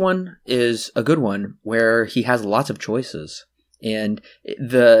the fourth one is a good one, where he has lots of choices. And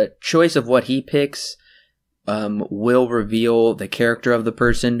the choice of what he picks will reveal the character of the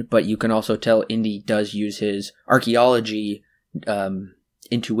person, but you can also tell Indy does use his archaeology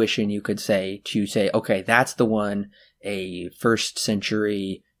intuition, you could say, to say, okay, that's the one a first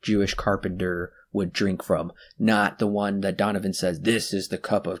century Jewish carpenter would drink from, not the one that Donovan says, this is the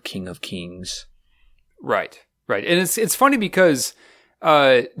cup of King of Kings. Right. And it's funny because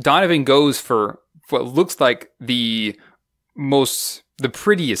Donovan goes for what looks like the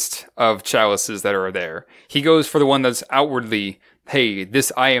prettiest of chalices that are there. He goes for the one that's outwardly, hey,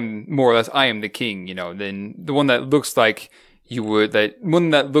 this I am more or less I am the king, than the one that looks like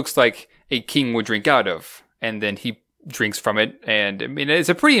a king would drink out of. And then he drinks from it. And I mean, it's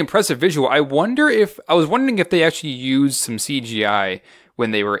a pretty impressive visual. I was wondering if they actually used some CGI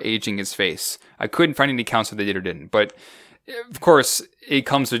when they were aging his face. I couldn't find any accounts if they did or didn't, but of course, it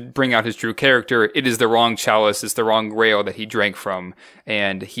comes to bring out his true character. It is the wrong chalice. It's the wrong grail that he drank from,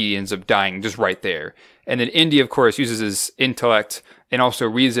 and he ends up dying just right there. And then Indy, of course, uses his intellect and also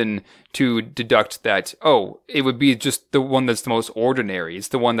reason to deduct that, it would be just the one that's the most ordinary. It's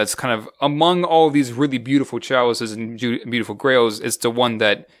the one that's kind of among all these really beautiful chalices and beautiful grails. It's the one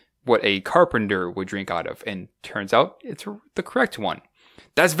that what a carpenter would drink out of. And turns out it's the correct one.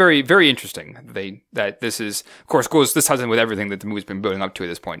 That's very, very interesting. This is, of course, this ties in with everything that the movie's been building up to at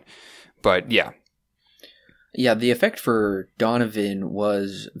this point. But yeah. Yeah, the effect for Donovan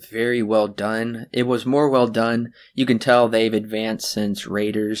was very well done. It was more well done. You can tell they've advanced since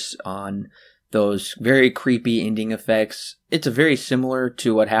Raiders on those very creepy ending effects. It's very similar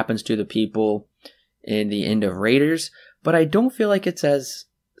to what happens to the people in the end of Raiders, but I don't feel like it's as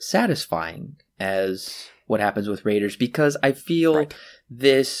satisfying as what happens with Raiders, because I feel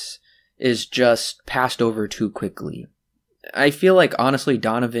this is just passed over too quickly. I feel like, honestly,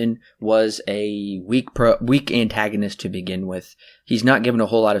 Donovan was a weak antagonist to begin with. He's not given a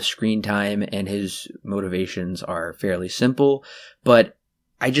whole lot of screen time, and his motivations are fairly simple, but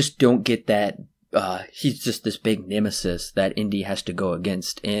I just don't get that he's just this big nemesis that Indy has to go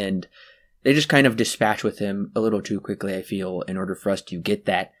against, and they just kind of dispatch with him a little too quickly, I feel, in order for us to get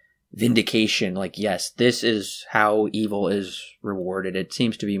that vindication. Like, yes, this is how evil is rewarded. It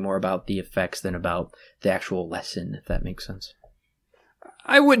seems to be more about the effects than about the actual lesson, if that makes sense.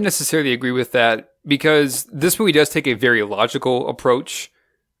 I wouldn't necessarily agree with that, because this movie does take a very logical approach,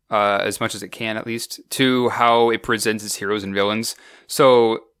 as much as it can at least, to how it presents its heroes and villains.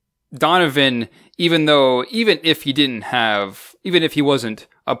 So Donovan, even if he wasn't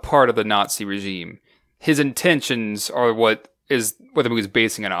a part of the Nazi regime, his intentions are what the movie's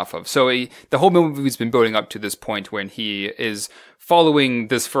basing it off of. So the whole movie's been building up to this point when he is following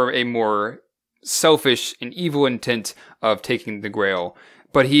this for a more selfish and evil intent of taking the Grail.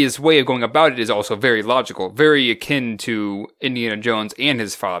 But his way of going about it is also very logical, very akin to Indiana Jones and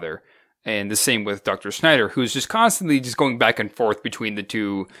his father. And the same with Dr. Snyder, who's just constantly just going back and forth between the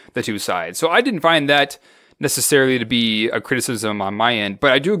two sides. So I didn't find that necessarily to be a criticism on my end,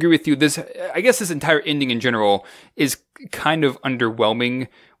 but I do agree with you. I guess this entire ending in general is kind of underwhelming,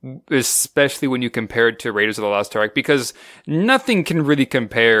 especially when you compare it to Raiders of the Lost Ark, because nothing can really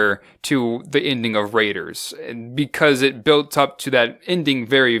compare to the ending of Raiders, because it built up to that ending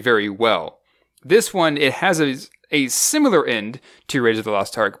very, very well. This one, it has a similar end to Raiders of the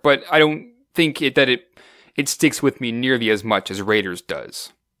Lost Ark, but I don't think that it sticks with me nearly as much as Raiders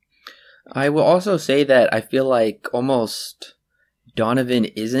does. I will also say that I feel like almost Donovan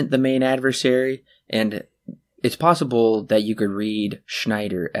isn't the main adversary, and it's possible that you could read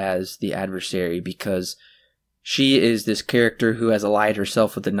Schneider as the adversary, because she is this character who has allied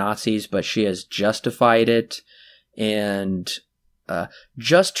herself with the Nazis, but she has justified it, and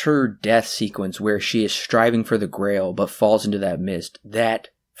just her death sequence where she is striving for the Grail but falls into that mist, that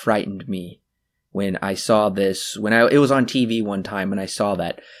frightened me. When I saw this, it was on TV one time and I saw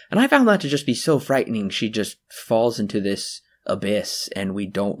that, and I found that to just be so frightening. She just falls into this abyss and we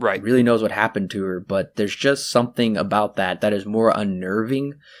don't really know what happened to her, but there's just something about that is more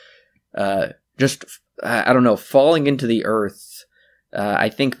unnerving. I don't know, falling into the earth. I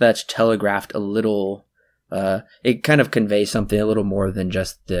think that's telegraphed a little. It kind of conveys something a little more than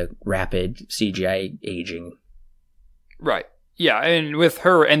just the rapid CGI aging. Right. Yeah, and with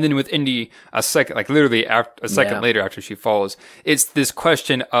her, and then with Indy, a second later after she falls, it's this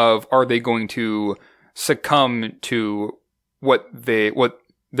question of, are they going to succumb to what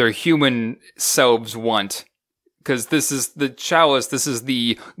their human selves want? Because this is the chalice, this is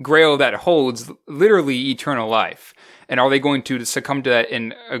the Grail that holds literally eternal life. And are they going to succumb to that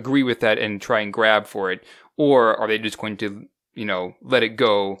and agree with that and try and grab for it? Or are they just going to, let it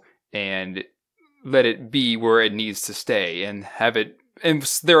go and let it be where it needs to stay and have it? And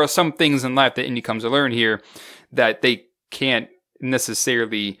there are some things in life that Indy comes to learn here that they can't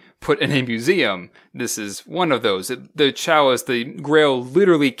necessarily put in a museum. This is one of those. The chalice, the Grail,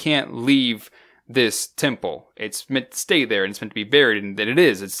 literally can't leave this temple. It's meant to stay there, and it's meant to be buried, and that it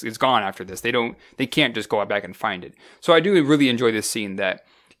is. It's gone after this. They can't just go back and find it. So I do really enjoy this scene that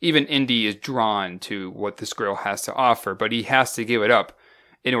even Indy is drawn to what this Grail has to offer, but he has to give it up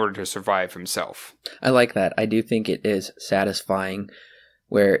in order to survive himself. I like that. I do think it is satisfying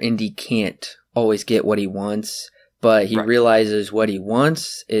where Indy can't always get what he wants, but he realizes what he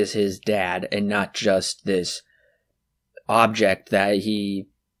wants is his dad and not just this object that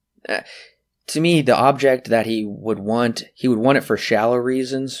to me, the object that he would want it for shallow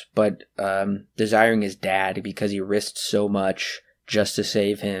reasons, but desiring his dad because he risked so much just to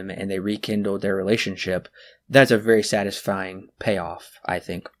save him, and they rekindled their relationship. That's a very satisfying payoff, I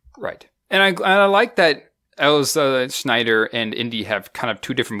think. Right. And I like that Schneider and Indy have kind of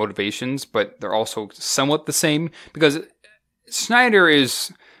two different motivations, but they're also somewhat the same, because Schneider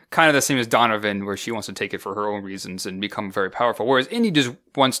is kind of the same as Donovan, where she wants to take it for her own reasons and become very powerful, whereas Indy just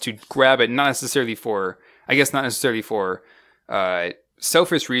wants to grab it, not necessarily for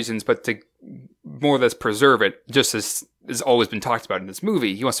selfish reasons, but to more or less preserve it, just as has always been talked about in this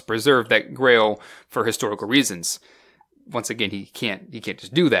movie. He wants to preserve that grail for historical reasons. Once again, he can't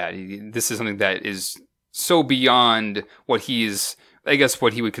just do that. This is something that is so beyond what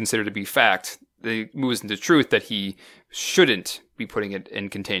what he would consider to be fact. It moves into truth that he shouldn't be putting it and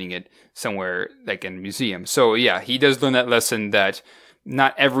containing it somewhere like in a museum. So yeah, he does learn that lesson that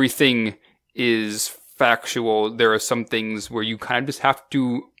not everything is factual. There are some things where you kind of just have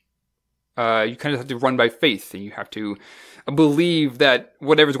to run by faith, and you have to believe that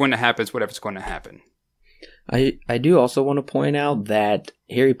whatever's going to happen is whatever's going to happen. I do also want to point out that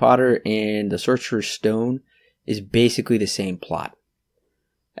Harry Potter and the Sorcerer's Stone is basically the same plot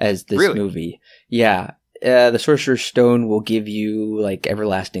as this movie. Yeah. The Sorcerer's Stone will give you like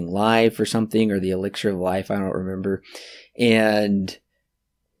everlasting life or something, or the elixir of life. I don't remember. And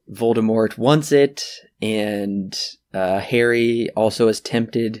Voldemort wants it, and Harry also is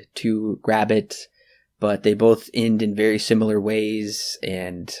tempted to grab it, but they both end in very similar ways.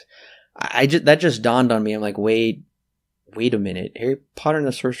 And that just dawned on me. I'm like, wait a minute. Harry Potter and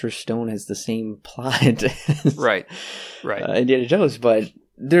the Sorcerer's Stone has the same plot. Right. Indiana Jones, but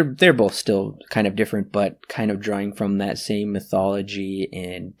they're both still kind of different, but kind of drawing from that same mythology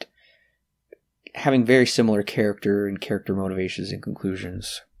and having very similar character motivations and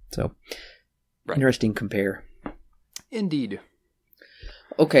conclusions. So, Interesting compare. Indeed.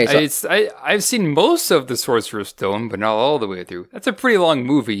 Okay, so I've seen most of the Sorcerer's Stone, but not all the way through. That's a pretty long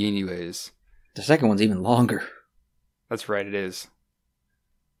movie, anyways. The second one's even longer. That's right, it is.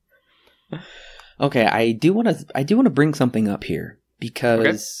 Okay, I do want to bring something up here,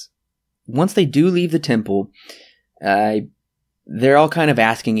 because once they do leave the temple, they're all kind of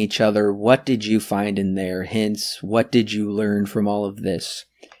asking each other, "What did you find in there?" Hence, what did you learn from all of this?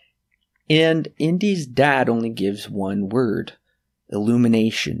 And Indy's dad only gives one word: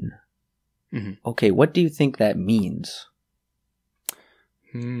 illumination. Mm-hmm. Okay, what do you think that means?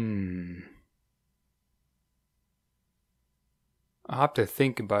 I'll have to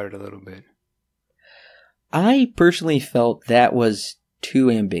think about it a little bit. I personally felt that was too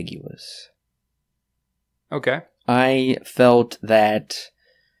ambiguous. Okay. I felt that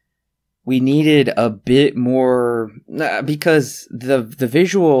we needed a bit more, because the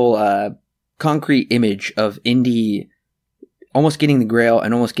visual concrete image of Indy almost getting the Grail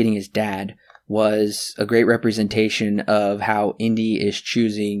and almost getting his dad was a great representation of how Indy is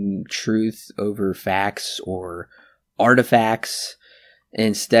choosing truth over facts or artifacts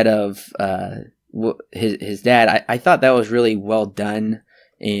instead of his dad. I thought that was really well done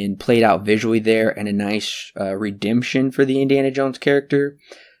and played out visually there, and a nice redemption for the Indiana Jones character.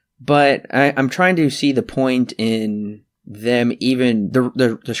 But I'm trying to see the point in them, even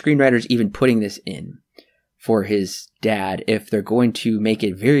the screenwriters even putting this in for his dad, if they're going to make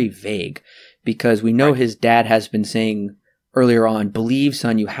it very vague, because we know his dad has been saying earlier on, "Believe,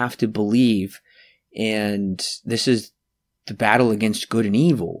 son, you have to believe," and this is the battle against good and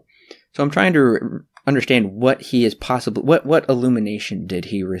evil. So I'm trying to understand what he is possibly, what illumination did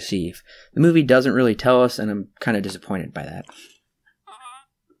he receive? The movie doesn't really tell us, and I'm kind of disappointed by that.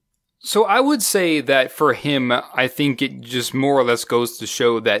 So I would say that for him, I think it just more or less goes to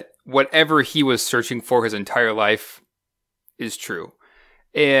show that whatever he was searching for his entire life is true.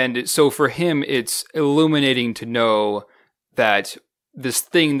 And so for him, it's illuminating to know that this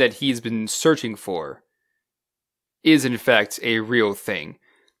thing that he's been searching for is in fact a real thing.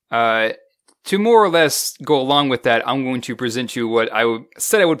 To more or less go along with that, I'm going to present you what I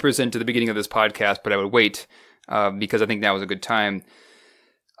said I would present at the beginning of this podcast, but I would wait because I think now is a good time.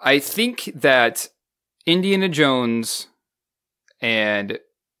 I think that Indiana Jones and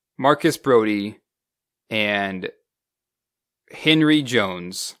Marcus Brody and Henry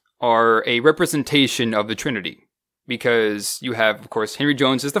Jones are a representation of the Trinity, because you have, of course, Henry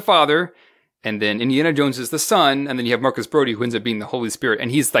Jones is the father, and then Indiana Jones is the son, and then you have Marcus Brody, who ends up being the Holy Spirit, and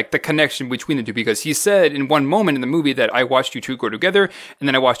he's like the connection between the two, because he said in one moment in the movie that I watched you two grow together, and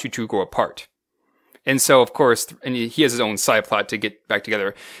then I watched you two grow apart. And so, of course, and he has his own side plot to get back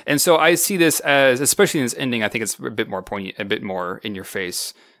together. And so I see this as, especially in this ending, I think it's a bit more poignant, a bit more in your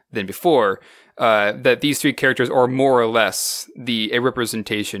face, than before, that these three characters are more or less a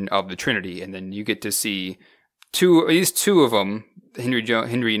representation of the Trinity. And then you get to see at least two of them,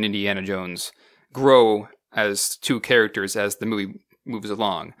 Henry and Indiana Jones, grow as two characters as the movie moves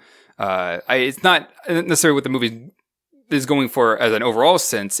along. It's not necessarily what the movie is going for as an overall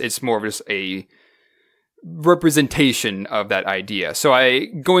sense. It's more of just a representation of that idea. So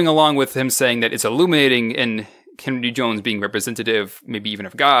going along with him saying that it's illuminating and Henry Jones being representative, maybe even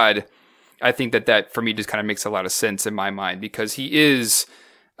of God, I think that for me just kind of makes a lot of sense in my mind, because he is,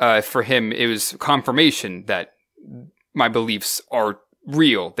 for him, it was confirmation that my beliefs are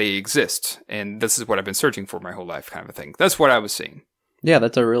real, they exist, and this is what I've been searching for my whole life, kind of a thing. That's what I was seeing. Yeah,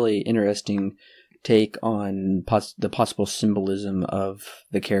 that's a really interesting take on the possible symbolism of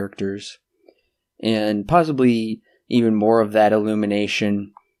the characters. And possibly even more of that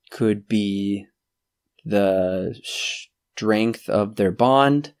illumination could be the strength of their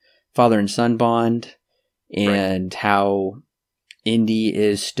bond, father and son bond, and how Indy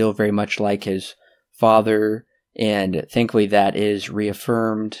is still very much like his father, and thankfully that is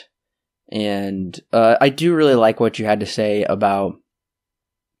reaffirmed. And I do really like what you had to say about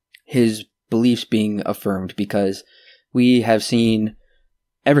his beliefs being affirmed, because we have seen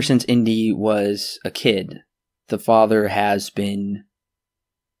ever since Indy was a kid, the father has been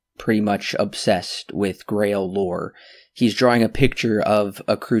pretty much obsessed with Grail lore. He's drawing a picture of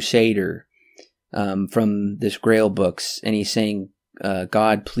a crusader from this Grail books, and he's saying,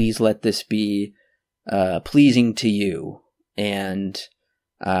 God, please let this be pleasing to you. And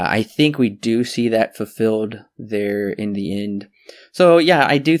I think we do see that fulfilled there in the end. So yeah,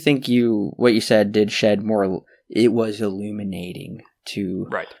 I do think what you said did shed more. It was illuminating to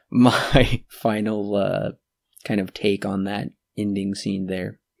my final kind of take on that ending scene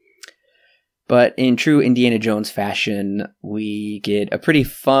there. But in true Indiana Jones fashion, we get a pretty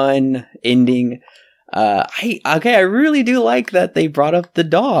fun ending. I really do like that they brought up the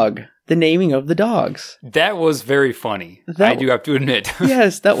dog, the naming of the dogs. That was very funny. I do have to admit.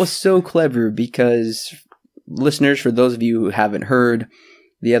 Yes, that was so clever, because listeners, for those of you who haven't heard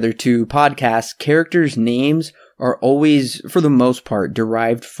the other two podcasts, characters' names are always, for the most part,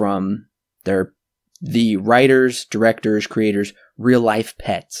 derived from the writers, directors, creators' real-life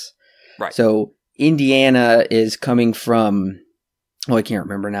pets. Right. So Indiana is coming from, I can't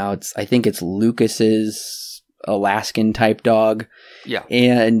remember now. I think it's Lucas's Alaskan type dog. Yeah.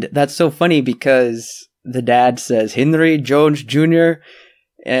 And that's so funny because the dad says Henry Jones Jr.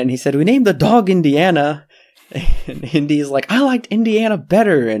 And he said, we named the dog Indiana. And Indy's like, I liked Indiana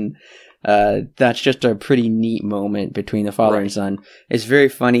better. And that's just a pretty neat moment between the father and son. It's very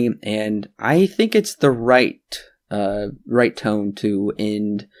funny. And I think it's the right tone to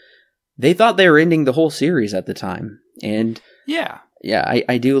end. They thought they were ending the whole series at the time. And yeah,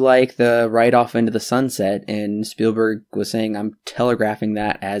 I do like the right off into the sunset. And Spielberg was saying, I'm telegraphing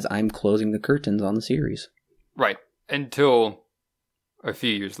that as I'm closing the curtains on the series. Right. Until a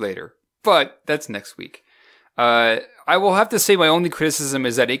few years later. But that's next week. I will have to say my only criticism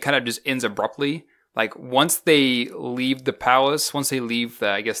is that it kind of just ends abruptly. Like, once they leave the palace, once they leave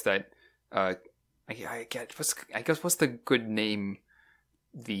I guess what's the good name?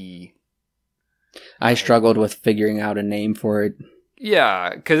 I struggled with figuring out a name for it.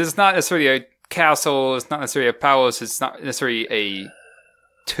 Yeah, because it's not necessarily a castle, it's not necessarily a palace, it's not necessarily a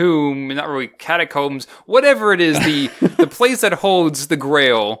tomb, not really catacombs, whatever it is, the place that holds the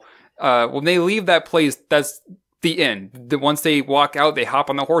Grail. When they leave that place, that's the end. Once they walk out, they hop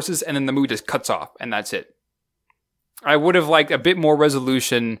on the horses, and then the movie just cuts off, and that's it. I would have liked a bit more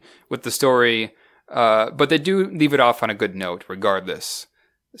resolution with the story, but they do leave it off on a good note, regardless.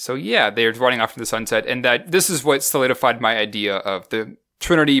 So yeah, they're running off to the sunset, and this is what solidified my idea of the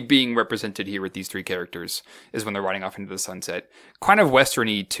Trinity being represented here with these three characters, is when they're riding off into the sunset. Kind of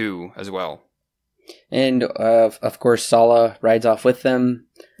western-y, too, as well. And, of course, Sala rides off with them.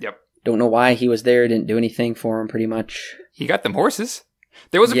 Yep. Don't know why he was there, didn't do anything for him, pretty much. He got them horses.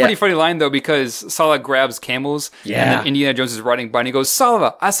 There was a pretty funny line, though, because Sala grabs camels, and then Indiana Jones is riding by, and he goes,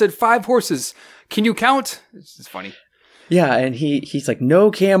 Sala, I said 5 horses. Can you count? It's just funny. Yeah, and he's like,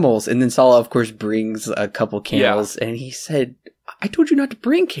 no camels. And then Sala, of course, brings a couple camels, and he said, I told you not to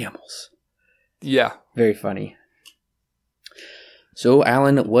bring camels. Yeah. Very funny. So,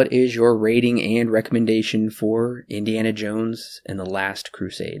 Alan, what is your rating and recommendation for Indiana Jones and the Last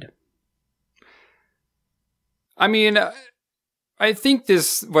Crusade? I mean, I think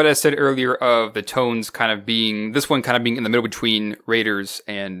what I said earlier of the tones this one kind of being in the middle between Raiders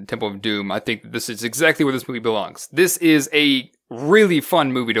and Temple of Doom, I think this is exactly where this movie belongs. This is a really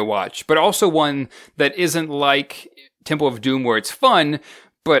fun movie to watch, but also one that isn't like Temple of Doom where it's fun,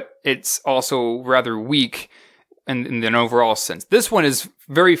 but it's also rather weak in an overall sense. This one is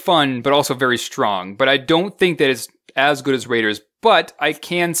very fun, but also very strong. But I don't think that it's as good as Raiders, but I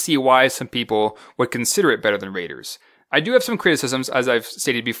can see why some people would consider it better than Raiders. I do have some criticisms, as I've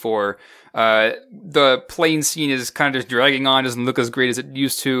stated before. The plane scene is kind of just dragging on, doesn't look as great as it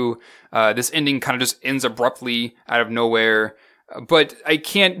used to. This ending kind of just ends abruptly out of nowhere. But I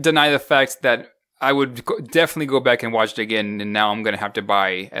can't deny the fact that I would definitely go back and watch it again, and now I'm going to have to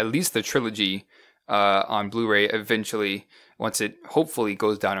buy at least the trilogy on Blu-ray eventually, once it hopefully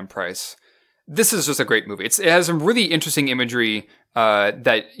goes down in price. This is just a great movie. It has some really interesting imagery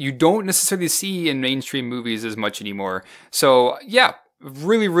that you don't necessarily see in mainstream movies as much anymore. So yeah,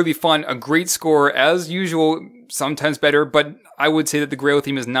 really, really fun. A great score as usual, sometimes better, but I would say that the Grail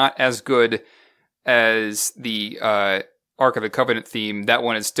theme is not as good as the Ark of the Covenant theme. That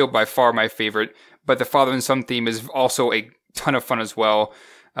one is still by far my favorite, but the Father and Son theme is also a ton of fun as well.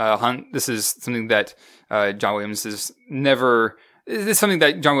 This is something that John Williams is never... It's something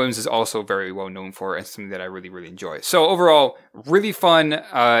that John Williams is also very well known for, and something that I really, really enjoy. So overall, really fun,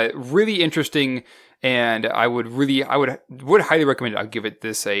 really interesting, and I would highly recommend it. I'll give it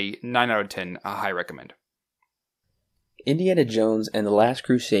this a 9 out of 10, a high recommend. Indiana Jones and the Last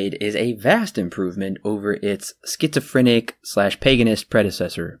Crusade is a vast improvement over its schizophrenic/paganist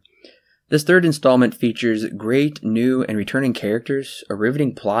predecessor. This third installment features great new and returning characters, a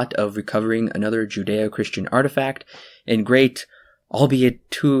riveting plot of recovering another Judeo-Christian artifact, and great, albeit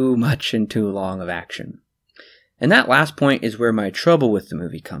too much and too long of action. And that last point is where my trouble with the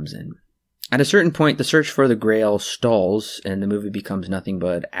movie comes in. At a certain point, the search for the Grail stalls, and the movie becomes nothing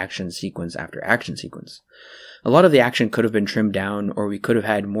but action sequence after action sequence. A lot of the action could have been trimmed down, or we could have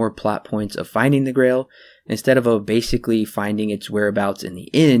had more plot points of finding the Grail, instead of basically finding its whereabouts in the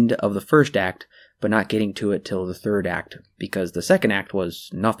end of the first act, but not getting to it till the third act, because the second act was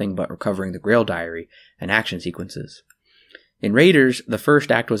nothing but recovering the Grail diary and action sequences. In Raiders, the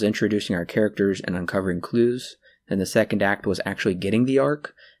first act was introducing our characters and uncovering clues, and the second act was actually getting the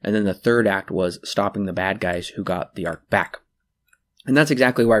Ark, and then the third act was stopping the bad guys who got the Ark back. And that's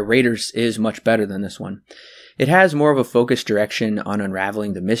exactly why Raiders is much better than this one. It has more of a focused direction on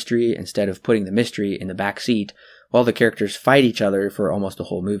unraveling the mystery instead of putting the mystery in the back seat while the characters fight each other for almost the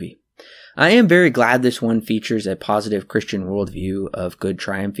whole movie. I am very glad this one features a positive Christian worldview of good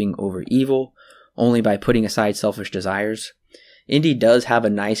triumphing over evil, only by putting aside selfish desires. Indy does have a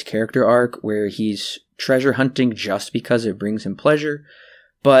nice character arc where he's treasure hunting just because it brings him pleasure,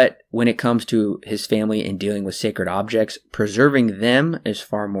 but when it comes to his family and dealing with sacred objects, preserving them is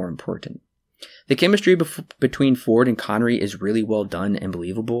far more important. The chemistry between Ford and Connery is really well done and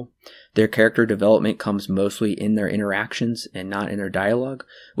believable. Their character development comes mostly in their interactions and not in their dialogue,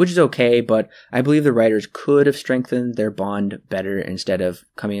 which is okay, but I believe the writers could have strengthened their bond better instead of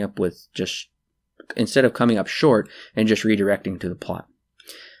coming up short and just redirecting to the plot.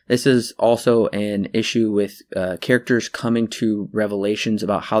 This is also an issue with characters coming to revelations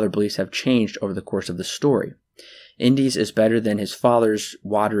about how their beliefs have changed over the course of the story. Indy's is better than his father's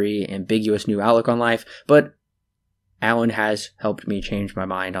watery, ambiguous new outlook on life, but Allen has helped me change my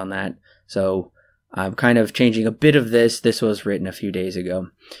mind on that, so I'm kind of changing a bit of this. This was written a few days ago.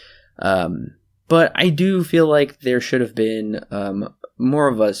 But I do feel like there should have been more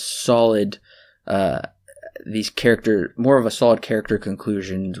of a solid character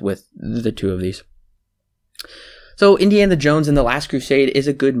conclusions with the two of these. So Indiana Jones and the Last Crusade is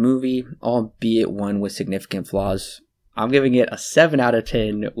a good movie, albeit one with significant flaws. I'm giving it a 7 out of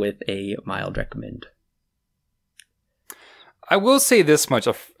 10 with a mild recommend. I will say this much.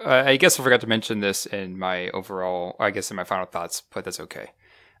 I guess I forgot to mention this in my final thoughts, but that's okay.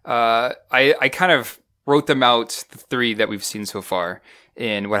 I kind of wrote them out, the 3 that we've seen so far,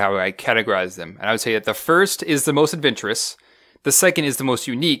 in how I categorize them. And I would say that the first is the most adventurous, the second is the most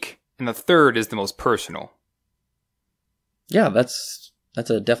unique, and the third is the most personal. Yeah, that's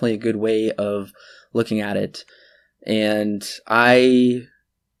definitely a good way of looking at it. And I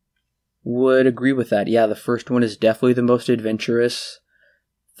would agree with that. Yeah, the first one is definitely the most adventurous.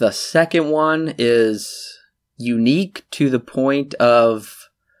 The second one is unique to the point of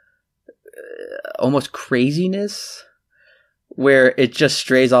almost craziness, where it just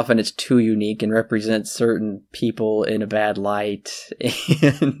strays off and it's too unique and represents certain people in a bad light,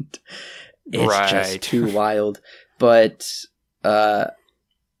 and it's just too wild. But I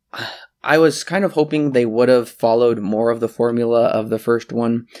was kind of hoping they would have followed more of the formula of the first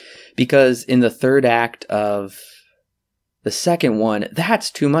one, because in the third act of the second one,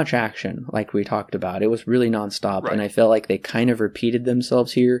 that's too much action, like we talked about. It was really nonstop, and I felt like they kind of repeated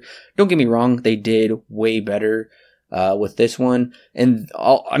themselves here. Don't get me wrong, they did way better with this one. And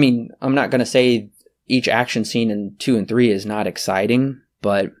I'm not going to say each action scene in 2 and 3 is not exciting,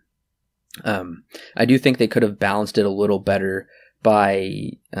 but I do think they could have balanced it a little better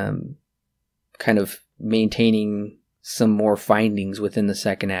by kind of maintaining some more findings within the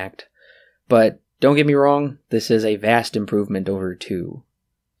second act. But don't get me wrong, this is a vast improvement over 2.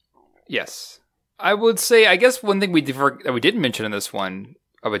 Yes. I would say, I guess one thing we didn't mention in this one,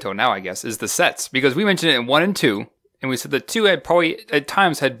 up until now, I guess, is the sets. Because we mentioned it in 1 and 2, and we said that 2 had probably, at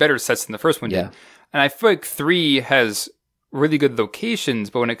times, had better sets than the first one did. And I feel like 3 has really good locations,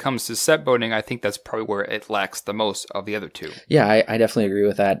 but when it comes to set building, I think that's probably where it lacks the most of the other 2. Yeah, I definitely agree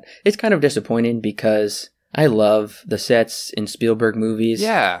with that. It's kind of disappointing because I love the sets in Spielberg movies.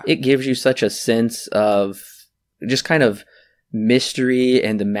 Yeah. It gives you such a sense of just kind of mystery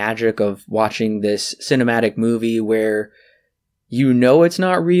and the magic of watching this cinematic movie where you know it's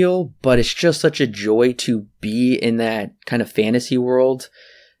not real, but it's just such a joy to be in that kind of fantasy world.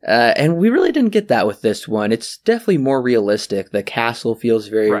 And we really didn't get that with this one. It's definitely more realistic. The castle feels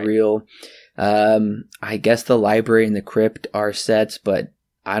very real. I guess the library and the crypt are sets, but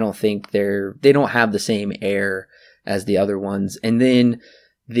I don't think they don't have the same air as the other ones. And then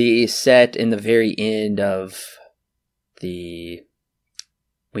the set in the very end of we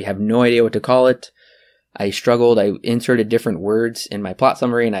have no idea what to call it. I struggled. I inserted different words in my plot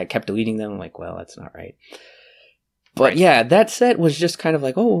summary and I kept deleting them. I'm like, well, that's not right. But yeah, that set was just kind of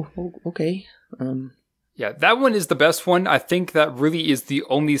like, oh, okay. Yeah, that one is the best one. I think that really is the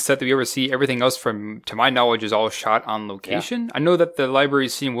only set that we ever see. Everything else, to my knowledge, is all shot on location. Yeah. I know that the library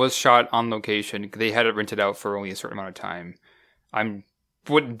scene was shot on location. They had it rented out for only a certain amount of time. I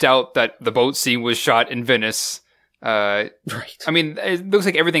wouldn't doubt that the boat scene was shot in Venice. Right. I mean, it looks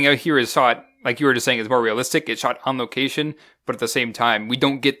like everything out here is shot, like you were just saying, is more realistic. It's shot on location, but at the same time, we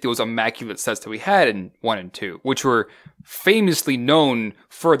don't get those immaculate sets that we had in 1 and 2, which were famously known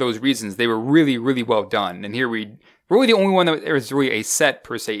for those reasons. They were really, really well done. And here we're really the only one that is really a set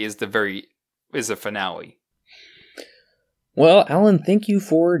per se is the finale. Well, Alan, thank you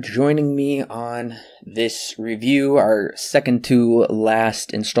for joining me on this review, our second to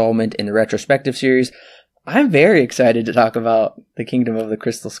last installment in the retrospective series. I'm very excited to talk about The Kingdom of the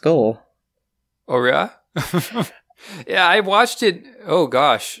Crystal Skull. Oh, yeah? Yeah, I watched it. Oh,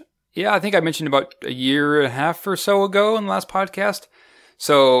 gosh. Yeah, I think I mentioned about a year and a half or so ago in the last podcast.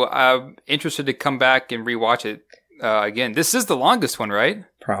 So I'm interested to come back and rewatch it again. This is the longest one, right?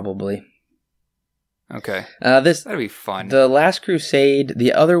 Probably. Okay. That'd be fun. The Last Crusade,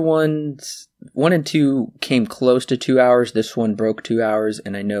 the other ones, 1 and 2 came close to 2 hours. This one broke 2 hours,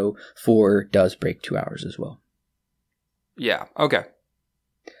 and I know 4 does break 2 hours as well. Yeah, okay.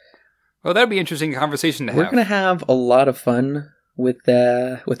 Well, that'd be an interesting conversation to have. We're going to have a lot of fun with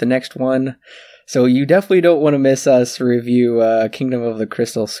the next one. So you definitely don't want to miss us review Kingdom of the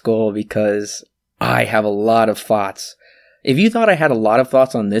Crystal Skull because I have a lot of thoughts. If you thought I had a lot of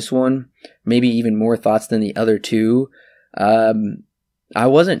thoughts on this one, maybe even more thoughts than the other 2, I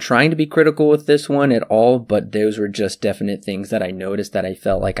wasn't trying to be critical with this one at all, but those were just definite things that I noticed that I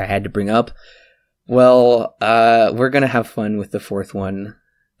felt like I had to bring up. Well, we're going to have fun with the 4th one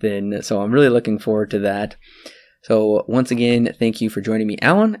then, so I'm really looking forward to that. So once again, thank you for joining me,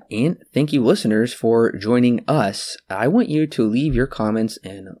 Alan, and thank you listeners for joining us. I want you to leave your comments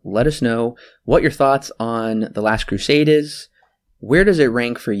and let us know what your thoughts on The Last Crusade is. Where does it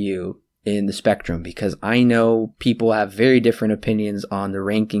rank for you in the spectrum? Because I know people have very different opinions on the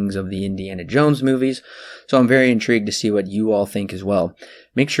rankings of the Indiana Jones movies, so I'm very intrigued to see what you all think as well.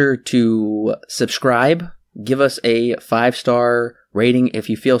 Make sure to subscribe, give us a 5-star rating if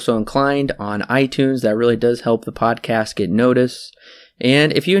you feel so inclined on iTunes. That really does help the podcast get noticed.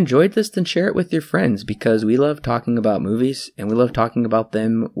 And if you enjoyed this, then share it with your friends because we love talking about movies and we love talking about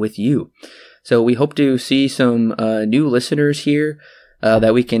them with you. So we hope to see some new listeners here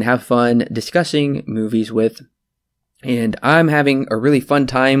that we can have fun discussing movies with. And I'm having a really fun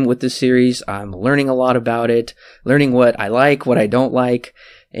time with this series. I'm learning a lot about it, learning what I like, what I don't like.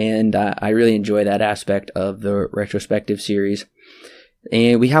 And I really enjoy that aspect of the retrospective series.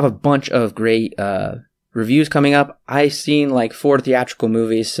 And we have a bunch of great reviews coming up. I've seen like 4 theatrical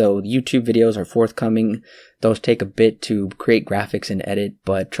movies, so YouTube videos are forthcoming. Those take a bit to create graphics and edit,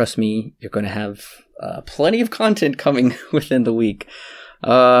 but trust me, you're going to have plenty of content coming within the week.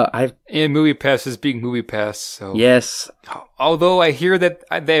 And MoviePass is being MoviePass, so yes. Although I hear that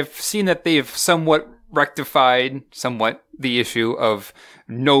they've seen that they've somewhat rectified the issue of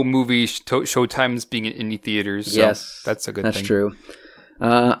no movie showtimes being in indie theaters. So yes, that's a good thing. That's true.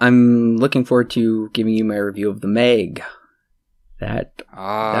 I'm looking forward to giving you my review of The Meg. That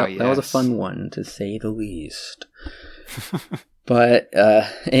yes. that was a fun one, to say the least. But,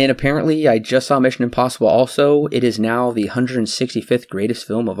 and apparently I just saw Mission Impossible also. It is now the 165th greatest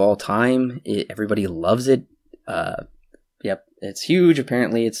film of all time. Everybody loves it. Yep, it's huge.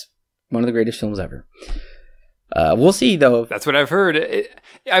 Apparently it's one of the greatest films ever. We'll see, though. That's what I've heard.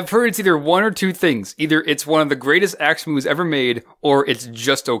 I've heard it's either one or two things. Either it's one of the greatest action movies ever made, or it's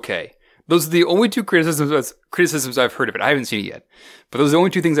just okay. Those are the only two criticisms I've heard of it. I haven't seen it yet. But those are the only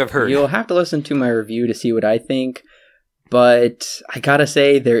two things I've heard. You'll have to listen to my review to see what I think. But I gotta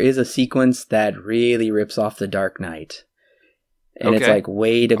say, there is a sequence that really rips off The Dark Knight. And It's like,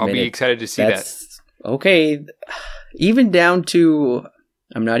 wait a minute. I'll be excited to see that. Okay. Even down to,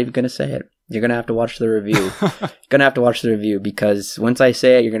 I'm not even gonna say it. You're gonna have to watch the review. Because once I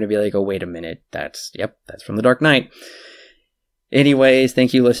say it, you're gonna be like, oh, wait a minute. That's from The Dark Knight. Anyways,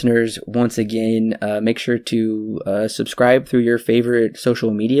 thank you, listeners. Once again, make sure to subscribe through your favorite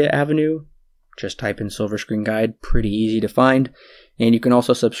social media avenue. Just type in Silver Screen Guide, pretty easy to find. And you can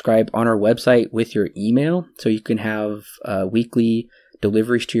also subscribe on our website with your email, so you can have weekly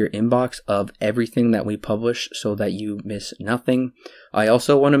deliveries to your inbox of everything that we publish so that you miss nothing. I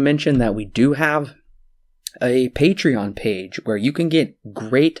also want to mention that we do have a Patreon page where you can get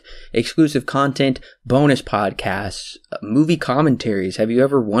great exclusive content, bonus podcasts, movie commentaries. Have you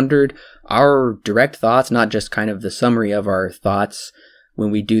ever wondered our direct thoughts, not just kind of the summary of our thoughts when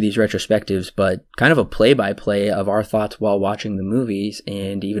we do these retrospectives, but kind of a play-by-play of our thoughts while watching the movies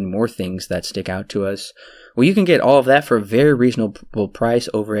and even more things that stick out to us? Well, you can get all of that for a very reasonable price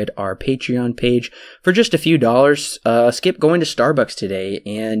over at our Patreon page for just a few dollars. Skip going to Starbucks today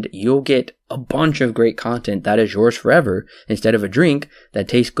and you'll get a bunch of great content that is yours forever instead of a drink that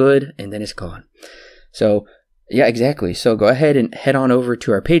tastes good and then it's gone. So, yeah, exactly. So go ahead and head on over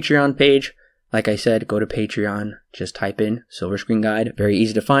to our Patreon page. Like I said, go to Patreon, just type in Silver Screen Guide, very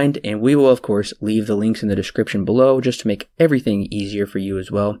easy to find, and we will, of course, leave the links in the description below just to make everything easier for you as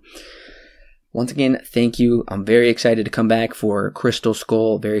well. Once again, thank you. I'm very excited to come back for Crystal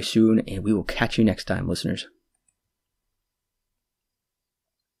Skull very soon, and we will catch you next time, listeners.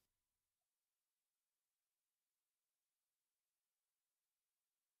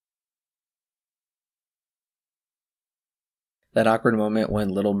 That awkward moment when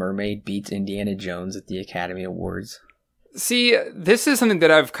Little Mermaid beats Indiana Jones at the Academy Awards. See, this is something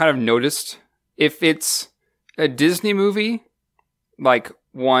that I've kind of noticed. If it's a Disney movie, like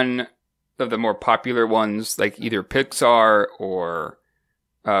one of the more popular ones, like either Pixar or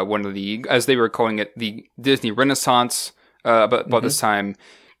one of the, as they were calling it, the Disney Renaissance, about this time,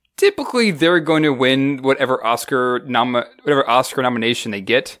 typically they're going to win whatever Oscar nomination they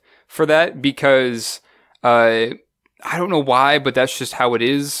get for that, because I don't know why, but that's just how it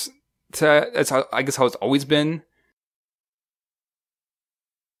is. I guess how it's always been.